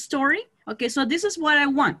happened to the story? Okay, so this is what I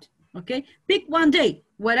want, okay? Pick one day,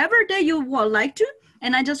 whatever day you would like to,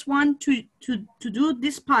 and I just want to do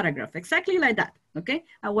this paragraph, exactly like that, okay?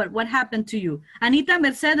 What happened to you? Anita,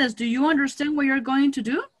 Mercedes, do you understand what you're going to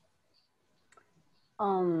do?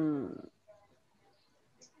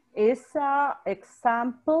 Is a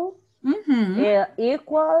example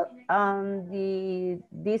equal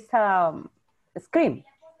this screen.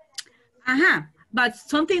 But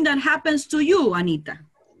something that happens to you, Anita.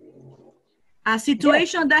 A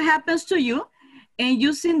situation that happens to you, and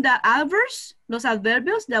using the adverbs, los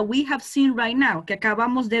adverbios that we have seen right now, que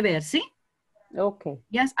acabamos de ver, ¿sí? Okay.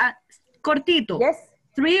 Yes, cortito. Yes.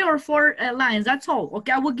 3 or 4 lines, that's all.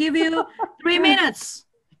 Okay, I will give you 3 minutes,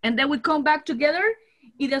 and then we come back together,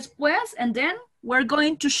 y después, and then we're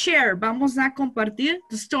going to share, vamos a compartir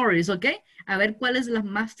the stories, okay? A ver cuál es la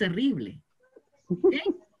más terrible. Okay?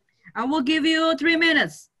 I will give you 3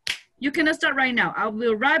 minutes. You can start right now. I'll be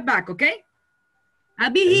right back, okay? I'll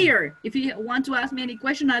be here. If you want to ask me any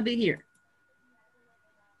question, I'll be here.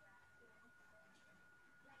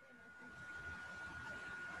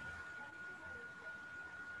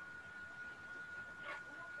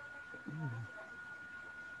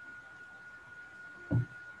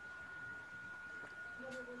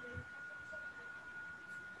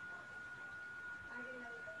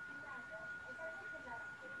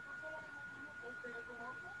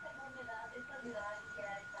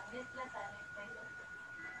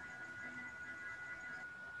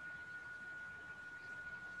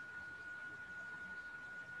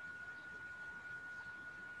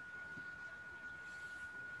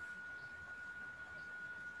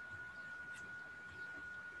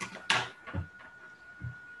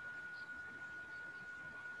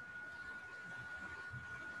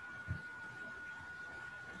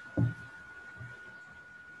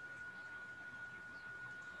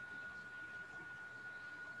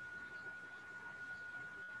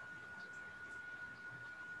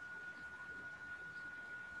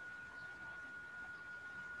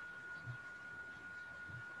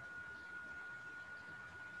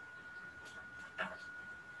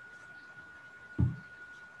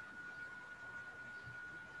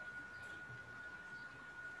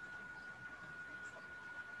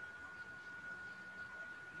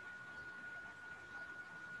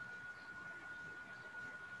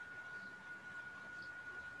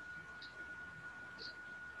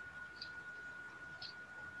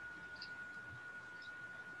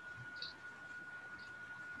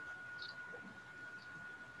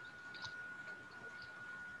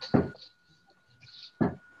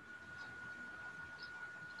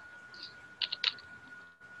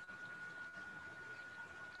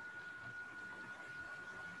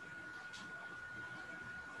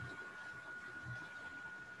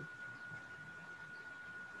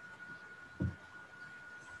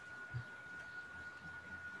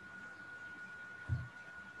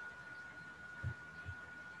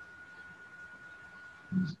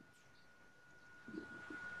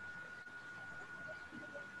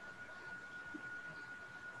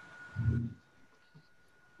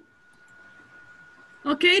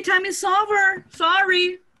 Okay, time is over.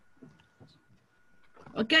 Sorry.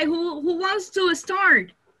 Okay, who wants to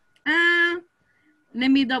start?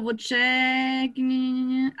 Let me double check.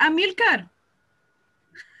 Amilcar.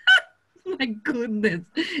 My goodness.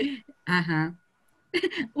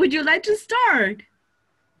 Would you like to start?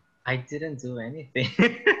 I didn't do anything.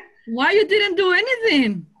 Why you didn't do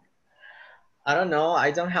anything? I don't know.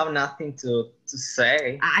 I don't have nothing to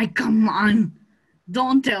say. Come on.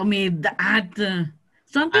 Don't tell me that.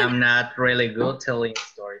 Something. I'm not really good telling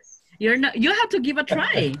stories. You're not. You have to give a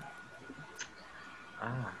try.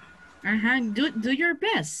 Do your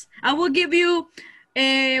best. I will give you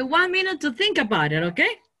 1 minute to think about it,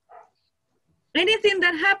 okay? Anything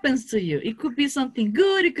that happens to you. It could be something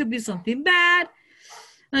good. It could be something bad.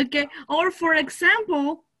 Okay. Or for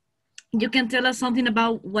example, you can tell us something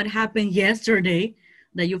about what happened yesterday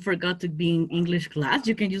that you forgot to be in English class.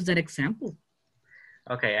 You can use that example.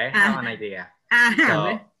 Okay, I have an idea.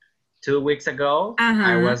 So 2 weeks ago,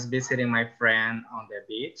 I was visiting my friend on the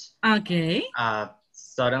beach. Okay.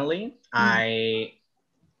 Suddenly,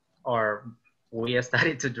 we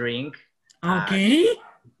started to drink. Okay.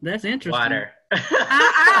 That's interesting. Water.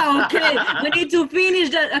 Okay. We need to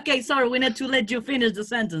finish that. Okay, sorry. We need to let you finish the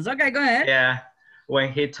sentence. Okay, go ahead. Yeah.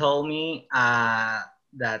 When he told me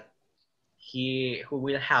that he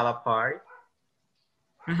will have a party.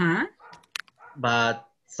 But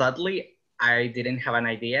sadly, I didn't have an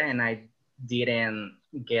idea and I didn't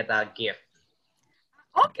get a gift.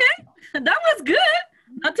 Okay, that was good.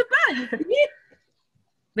 Not too bad.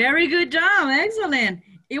 Very good job. Excellent.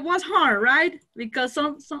 It was hard, right? Because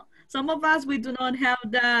some of us, we do not have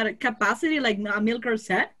that capacity, like Amilcar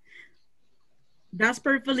said. That's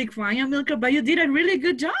perfectly fine, Milka, but you did a really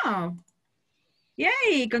good job.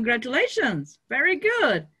 Yay, congratulations. Very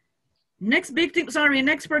good. Next victim, sorry,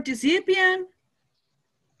 next participant.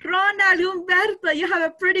 Ronald Humberto, you have a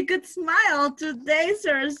pretty good smile today,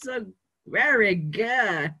 sir. So very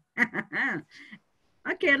good.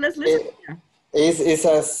 Okay, let's listen. It's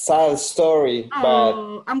a sad story,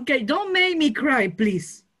 oh, okay, don't make me cry,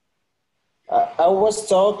 please. I was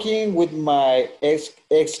talking with my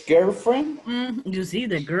ex-girlfriend. You see,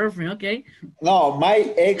 the girlfriend, okay. No,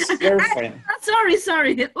 my ex-girlfriend. Sorry.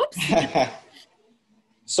 Oops.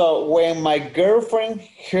 So when my girlfriend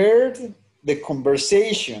heard the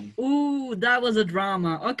conversation. Ooh, that was a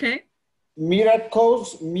drama. Okay.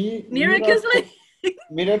 Miraculously,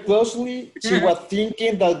 she was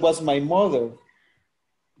thinking that was my mother.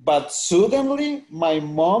 But suddenly, my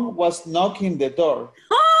mom was knocking the door.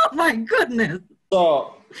 Oh my goodness!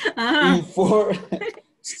 So,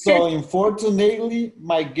 unfortunately,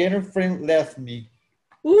 my girlfriend left me.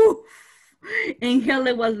 Ooh. And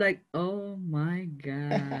Helen was like, "Oh my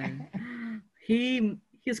God, he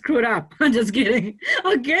screwed up." I'm just kidding.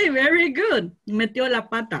 Okay, very good. Metió la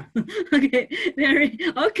pata. Okay,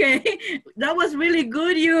 that was really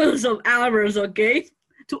good use of hours. Okay.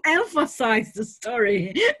 To emphasize the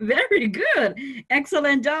story. Very good.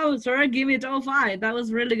 Excellent job, sir. Give it all 5. That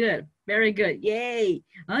was really good. Very good. Yay.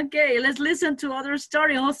 Okay, let's listen to other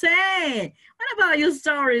story. Jose, what about your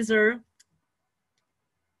story, sir?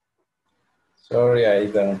 Sorry, I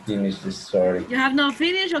don't finish the story. You have not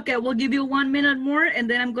finished? Okay, we'll give you 1 minute more, and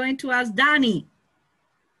then I'm going to ask Danny.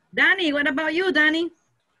 Danny, what about you, Danny?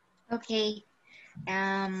 Okay.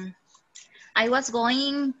 I was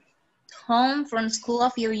going home from school a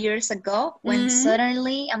few years ago when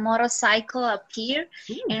suddenly a motorcycle appeared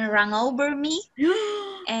and ran over me.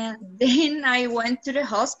 And then I went to the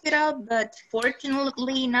hospital, but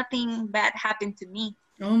fortunately nothing bad happened to me.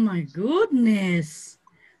 Oh my goodness.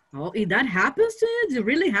 Oh, if that happens to you, it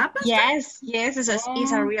really happens? Yes,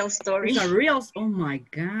 it's a real story. It's a real, oh my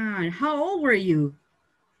God. How old were you?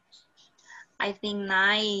 I think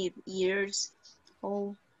 9 years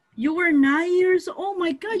old. You were 9 years old? Oh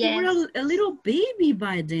my God, yes. You were a little baby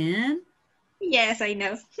by then. Yes, I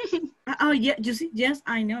know. Oh, yeah, you see, yes,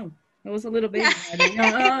 I know. I was a little baby by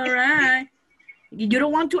then. All right. You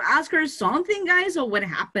don't want to ask her something, guys, or what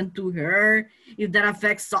happened to her? If that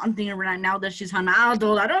affects something right now that she's an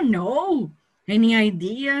adult, I don't know. Any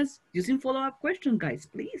ideas? Using follow-up questions, guys,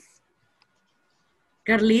 please.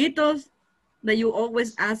 Carlitos, that you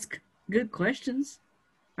always ask good questions.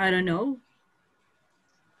 I don't know.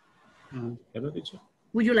 Hello, teacher.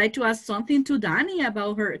 Would you like to ask something to Dani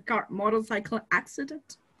about her motorcycle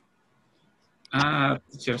accident?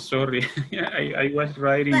 Teacher, sorry. I was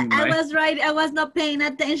writing. I was not paying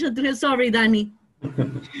attention to her. Sorry, Dani.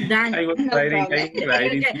 I was writing.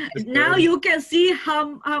 Okay. Now you can see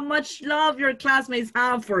how much love your classmates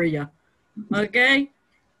have for you. Okay?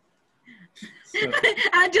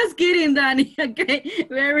 I'm just kidding, Dani. Okay?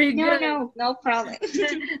 Very good. No problem.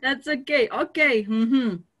 That's okay. Okay.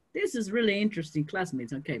 This is really interesting,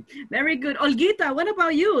 classmates. Okay, very good. Olguita, what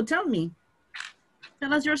about you? Tell me.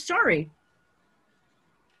 Tell us your story.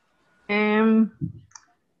 When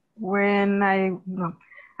I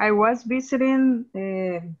was visiting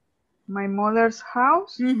my mother's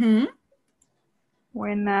house,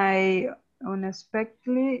 when I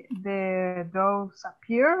unexpectedly the dogs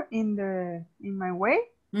appear in my way,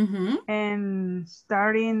 and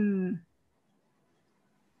starting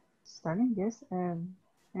yes.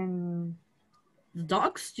 And the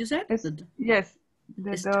dogs, you said? Yes,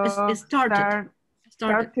 the dogs started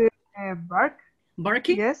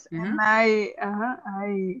barking. Yes, and I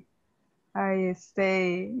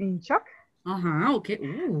stay in shock. Okay.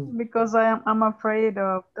 Ooh. Because I'm afraid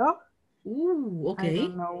of dogs. Ooh, okay. I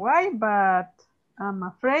don't know why, but I'm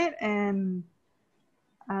afraid, and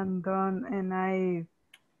I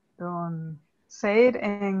don't say it,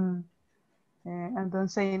 and I don't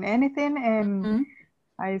say anything, and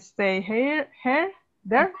I stay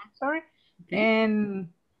there, sorry. Okay. And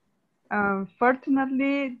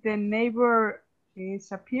fortunately, the neighbor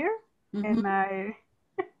is appear, and I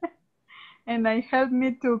help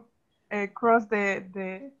me to cross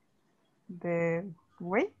the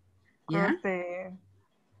way. Yeah.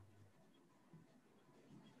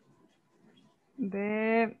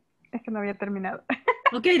 Es que no había terminado.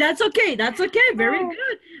 Okay, that's okay. That's okay. Very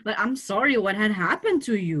good. But I'm sorry what had happened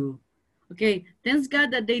to you. Okay, thanks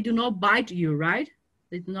God that they do not bite you, right?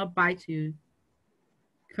 They do not bite you.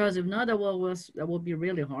 Because if not, that will be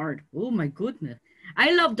really hard. Oh my goodness.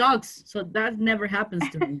 I love dogs, so that never happens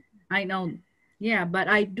to me. I know. Yeah, but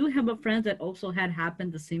I do have a friend that also had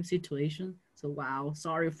happened the same situation. So wow,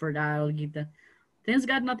 sorry for that, Olguita. Thanks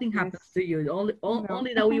God nothing happens to you.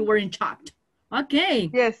 Only that we were in shock.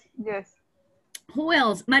 Okay. Yes. Who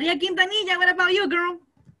else? Maria Quintanilla, what about you, girl?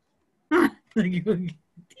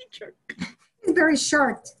 Teacher. It's very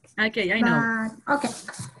short. Okay, I know. Okay.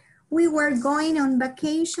 We were going on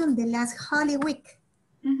vacation the last Holy Week.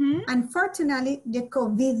 Unfortunately, the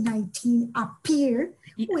COVID-19 appeared.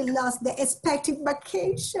 We lost the expected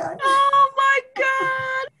vacation. Oh my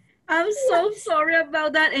God. I'm so sorry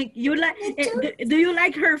about that. And you like, do you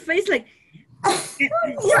like her face? Like,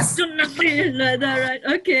 yes. Right?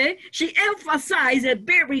 Okay. She emphasized it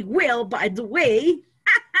very well, by the way.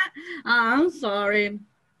 I'm sorry.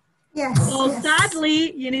 Yes. So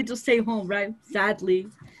sadly, you need to stay home, right? Sadly.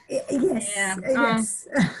 Yes. Yeah. Yes.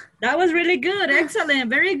 That was really good. Excellent.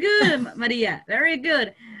 Very good, Maria. Very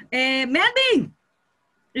good. Mandy,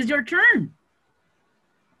 it's your turn.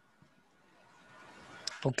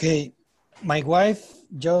 Okay. My wife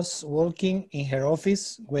just working in her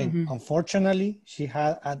office when unfortunately she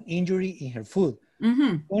had an injury in her foot.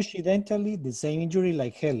 Coincidentally, the same injury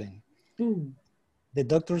like Helen. The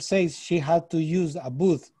doctor says she had to use a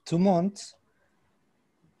boot 2 months.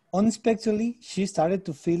 Unexpectedly, she started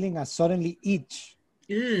to feeling a suddenly itch.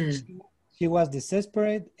 She was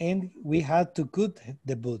desperate and we had to cut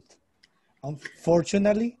the boot.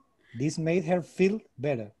 Unfortunately, this made her feel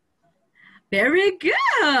better. Very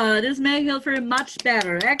good. This made her feel much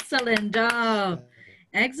better. Excellent job.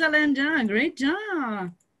 Excellent job. Great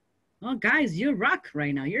job. Oh, guys, you rock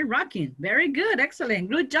right now. You're rocking. Very good. Excellent.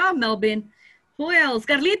 Good job, Melvin. Who else?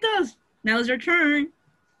 Carlitos, now's your turn.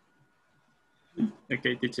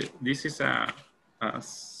 Okay, teacher. This is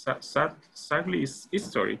sadly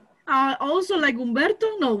history. Also like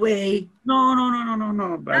Humberto? No way.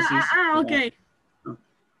 No. But okay.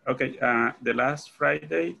 Okay, the last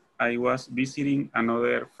Friday, I was visiting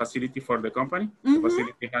another facility for the company. The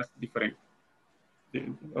facility has different,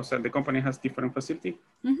 the company has different facility.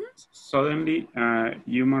 Suddenly,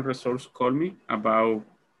 human resource called me about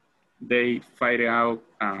they fired out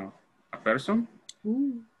a person.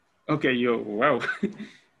 Okay, wow.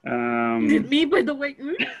 Me, by the way.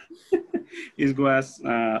 It was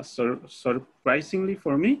surprisingly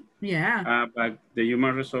for me. Yeah. But the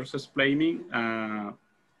human resources explaining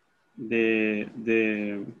the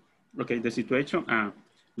situation.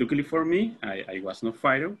 Luckily for me, I was not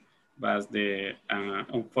fired, but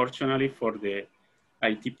unfortunately for the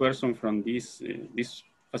IT person from this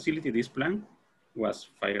facility, this plant, was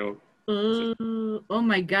fired. Oh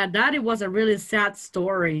my God, that was a really sad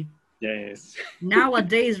story. Yes.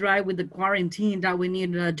 Nowadays, right, with the quarantine, that we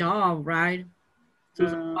need a job, right, to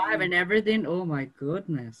survive and everything. Oh my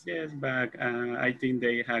goodness. Yes, but I think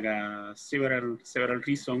they had several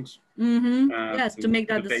reasons. Yes, to make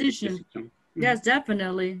that decision. Yes,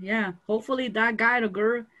 definitely. Yeah. Hopefully that guy or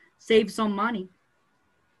girl saves some money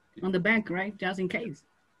on the bank, right? Just in case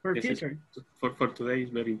for future. For today is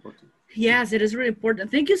very important. Yes, it is really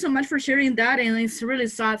important. Thank you so much for sharing that, and it's a really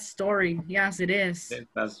sad story. Yes, it is. It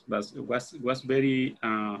was very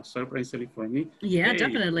surprising for me. Yeah,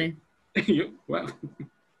 definitely. Wow.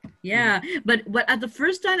 Yeah, but at the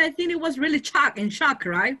first time, I think it was really shock,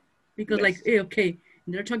 right? Because yes. Like, hey, okay,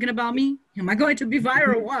 they're talking about me. Am I going to be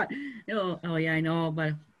viral or what? Oh yeah, I know,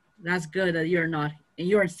 but that's good that you're not, and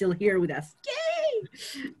you're still here with us. Yay!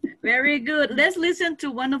 Very good. Let's listen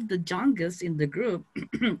to one of the youngest in the group.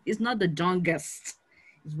 It's not the youngest.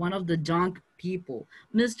 It's one of the young people.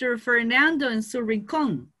 Mr. Fernando in Su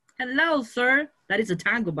Rincon. Hello, sir. That is a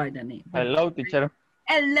tango by the name. Hello, teacher.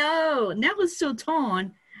 Hello. Now it's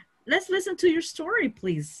Sultan. Let's listen to your story,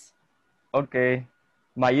 please. Okay.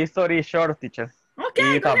 My story is short, teacher.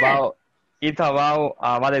 Okay, It's about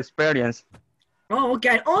a bad experience. Oh,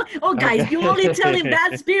 okay. Oh, guys, you only telling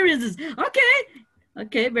bad experiences.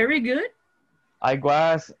 Okay, very good. I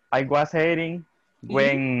was hearing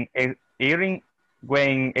when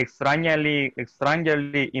strangely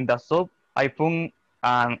in the soup I found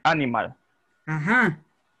an animal.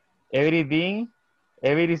 Everything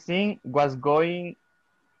was going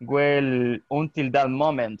well until that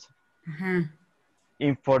moment.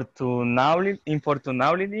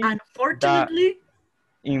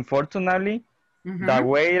 Unfortunately, the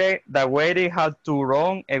waiter had to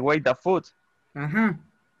run away the food.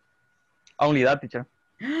 Only that, teacher.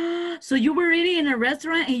 So you were eating in a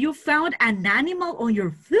restaurant and you found an animal on your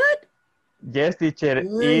food? Yes, teacher.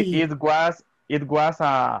 It was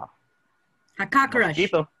a cockroach.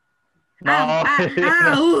 Mosquito. No.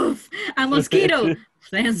 Oof, a mosquito.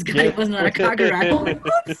 Thanks God it was not a cockroach.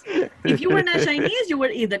 Oops. If you were not Chinese, you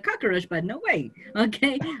would eat the cockroach, but no way.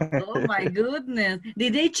 Okay. Oh my goodness.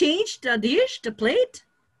 Did they change the dish, the plate?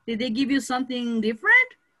 Did they give you something different?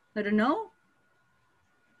 I don't know.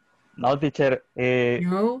 No, teacher.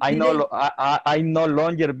 No. I no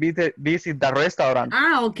longer visit the restaurant.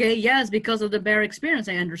 Ah, okay. Yes, because of the bad experience.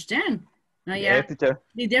 I understand. Oh, yeah. Yes, teacher.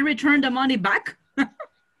 Did they return the money back?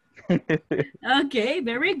 Okay,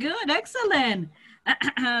 very good. Excellent.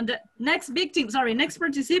 The next victim, sorry, next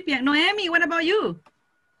participant. Noemi, what about you?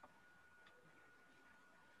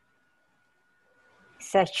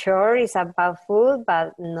 It's sure it's about food,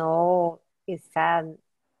 but no, it's sad.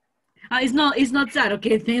 It's not sad.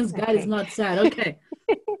 Okay, thanks God, it's not sad. Okay.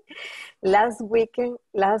 Last weekend,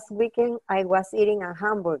 I was eating a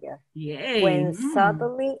hamburger. Yay. When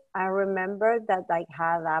suddenly I remembered that I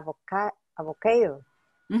had avocado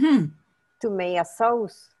to make a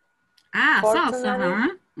sauce. Sauce,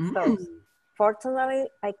 sauce. Fortunately,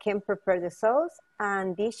 I can prepare the sauce,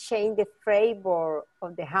 and this changed the flavor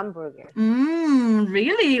of the hamburger.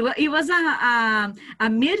 Really? Well, it was a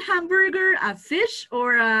meat hamburger, a fish,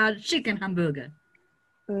 or a chicken hamburger?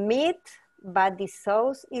 Meat, but the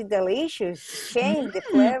sauce is delicious. Change the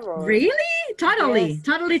flavor. Really? Totally. Yes.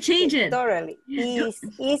 Totally change it. Totally. It's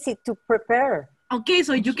easy to prepare. Okay,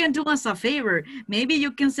 so you can do us a favor. Maybe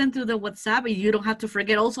you can send to the WhatsApp. You don't have to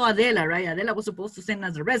forget also Adela, right? Adela was supposed to send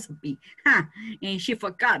us a recipe, and she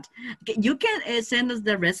forgot. Okay, you can send us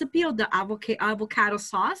the recipe of the avocado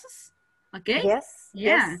sauce, okay? Yes.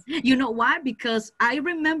 Yeah. Yes. You know why? Because I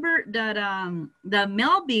remember that the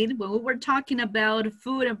Melvin, when we were talking about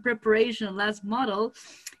food and preparation last model,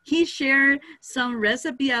 he shared some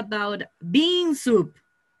recipe about bean soup.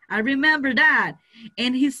 I remember that.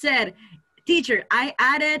 And he said, teacher, I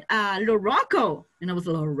added Lorocco. And I was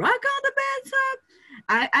Lorocco on the bed soup?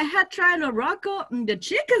 I had tried Lorocco in the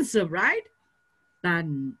chicken soup, right? But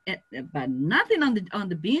nothing on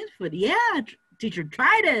the bean food. Yeah, teacher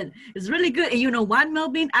tried it. It's really good. And you know what,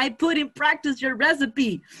 Melvin? I put in practice your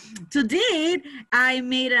recipe. Today, I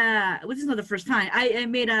made this is not the first time. I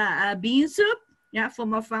made a bean soup, yeah, for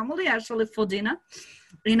my family, actually for dinner.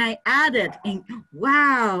 And I added, and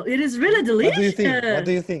wow, it is really delicious. What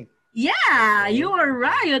do you think? Yeah, you are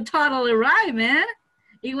right. You're totally right, man.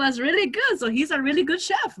 It was really good. So he's a really good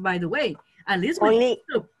chef, by the way. At least only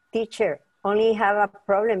teacher, only have a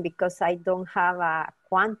problem because I don't have a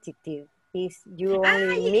quantity. Is you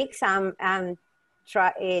only mix and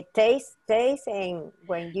try taste, and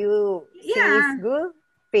when you see it's good,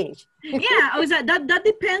 finish. Yeah, that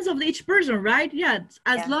depends on each person, right? Yeah,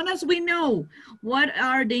 as long as we know what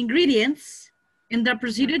are the ingredients and the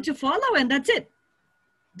procedure to follow, and that's it.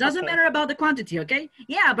 Doesn't matter about the quantity, okay?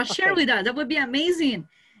 Yeah, but share with us. That would be amazing.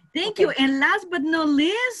 Thank you. And last but not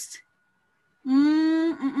least,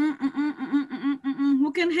 who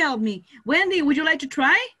can help me? Wendy, would you like to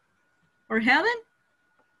try? Or Helen?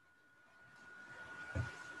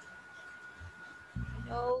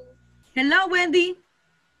 Hello. Hello, Wendy.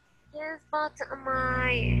 Yes, but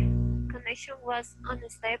my connection was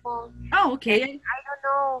unstable. Oh, okay. I don't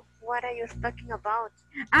know what are you talking about.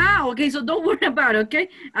 Okay, so don't worry about it, okay?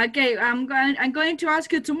 Okay, I'm going to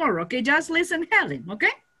ask you tomorrow, okay? Just listen, Helen,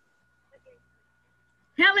 okay?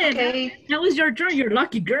 Helen, now is your turn. You're a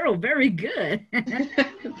lucky girl. Very good.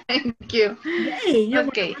 Thank you. Yay, you're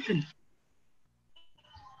okay. welcome.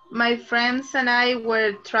 My friends and I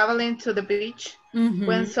were traveling to the beach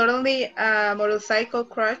when suddenly a motorcycle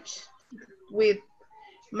crashed with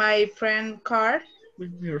my friend's car.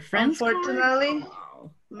 With your friend's unfortunately, car?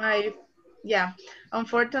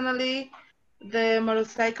 Unfortunately, the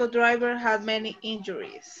motorcycle driver had many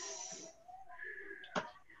injuries.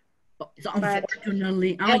 So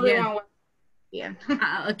unfortunately, yeah.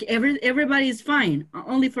 Okay, everybody is fine.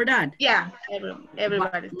 Only for that. Yeah,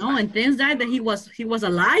 everybody. No, and thanks that he was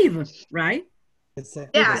alive, right? The same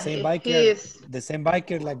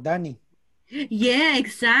biker like Danny. Yeah,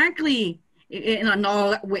 exactly.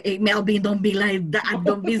 No, Melvin, don't be like that.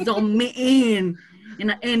 Don't be so mean.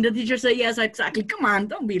 And the teacher said, yes, exactly. Come on,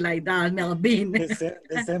 don't be like that, Melvin.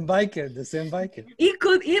 The same biker.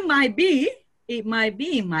 It might be. It might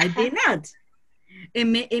not. It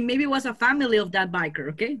maybe was a family of that biker,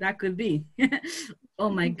 okay? That could be. Oh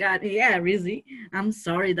my God, yeah, really. I'm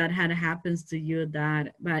sorry that had happens to you,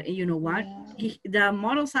 but you know what? The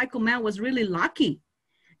motorcycle man was really lucky,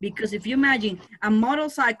 because if you imagine a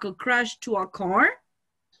motorcycle crash to a car,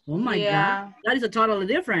 oh my God, that is a totally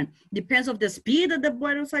different. Depends on the speed that the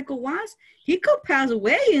motorcycle was. He could pass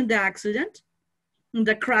away in the accident, in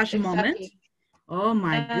the crash moment. Oh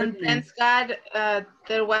my goodness. Thank God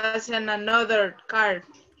there wasn't another car.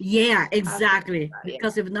 Yeah, exactly.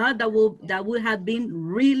 Because if not, that would have been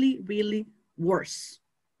really, really worse.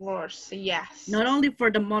 Worse, yes. Not only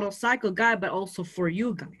for the motorcycle guy, but also for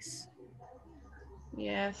you guys.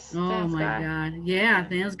 Yes. Oh thanks my God. God. Yeah,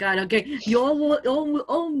 thanks God. Okay, you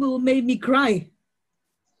all made me cry.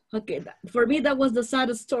 Okay, for me, that was the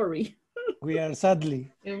saddest story. We are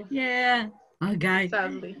sadly. Yeah. Okay.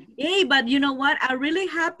 Sadly. Hey, but you know what? I'm really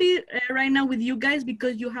happy right now with you guys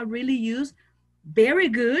because you have really used very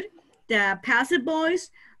good the passive voice,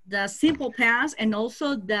 the simple past, and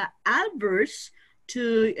also the adverbs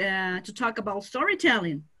to talk about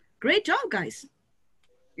storytelling. Great job, guys.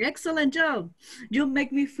 Excellent job. You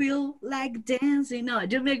make me feel like dancing. No,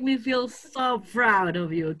 you make me feel so proud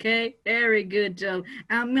of you, okay? Very good job.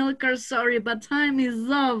 And Milker, sorry, but time is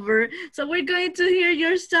over. So we're going to hear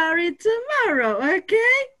your story tomorrow,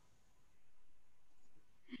 okay?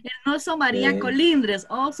 And also Maria Okay. Colindres.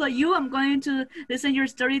 Also you, I'm going to listen your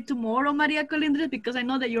story tomorrow, Maria Colindres, because I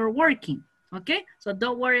know that you're working, okay? So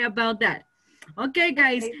don't worry about that. Okay,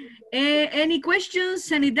 guys, any questions,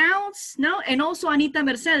 any doubts? No? And also Anita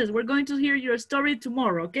Mercedes, we're going to hear your story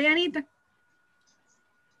tomorrow. Okay, Anita?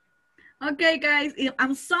 Okay, guys,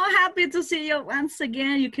 I'm so happy to see you once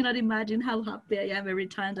again. You cannot imagine how happy I am every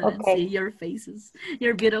time that I see your faces,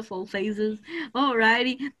 your beautiful faces.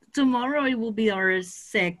 Alrighty, tomorrow it will be our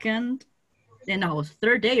third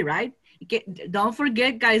day, right? Okay, don't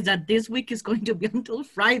forget, guys, that this week is going to be until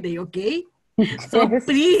Friday, okay? So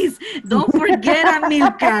please don't forget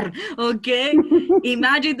Amilcar, okay?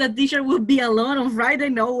 Imagine the teacher will be alone on Friday.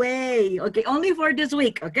 No way. Okay, only for this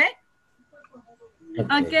week, okay?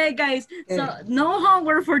 Okay, guys. So no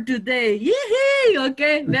homework for today. Yee-hee!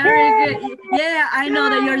 Okay, very good. Yeah, I know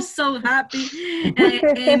that you're so happy.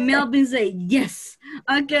 And Melvin say yes.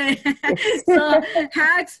 Okay. So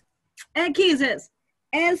hugs and kisses.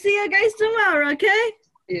 And see you guys tomorrow, okay?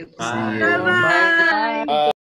 Bye. Bye-bye.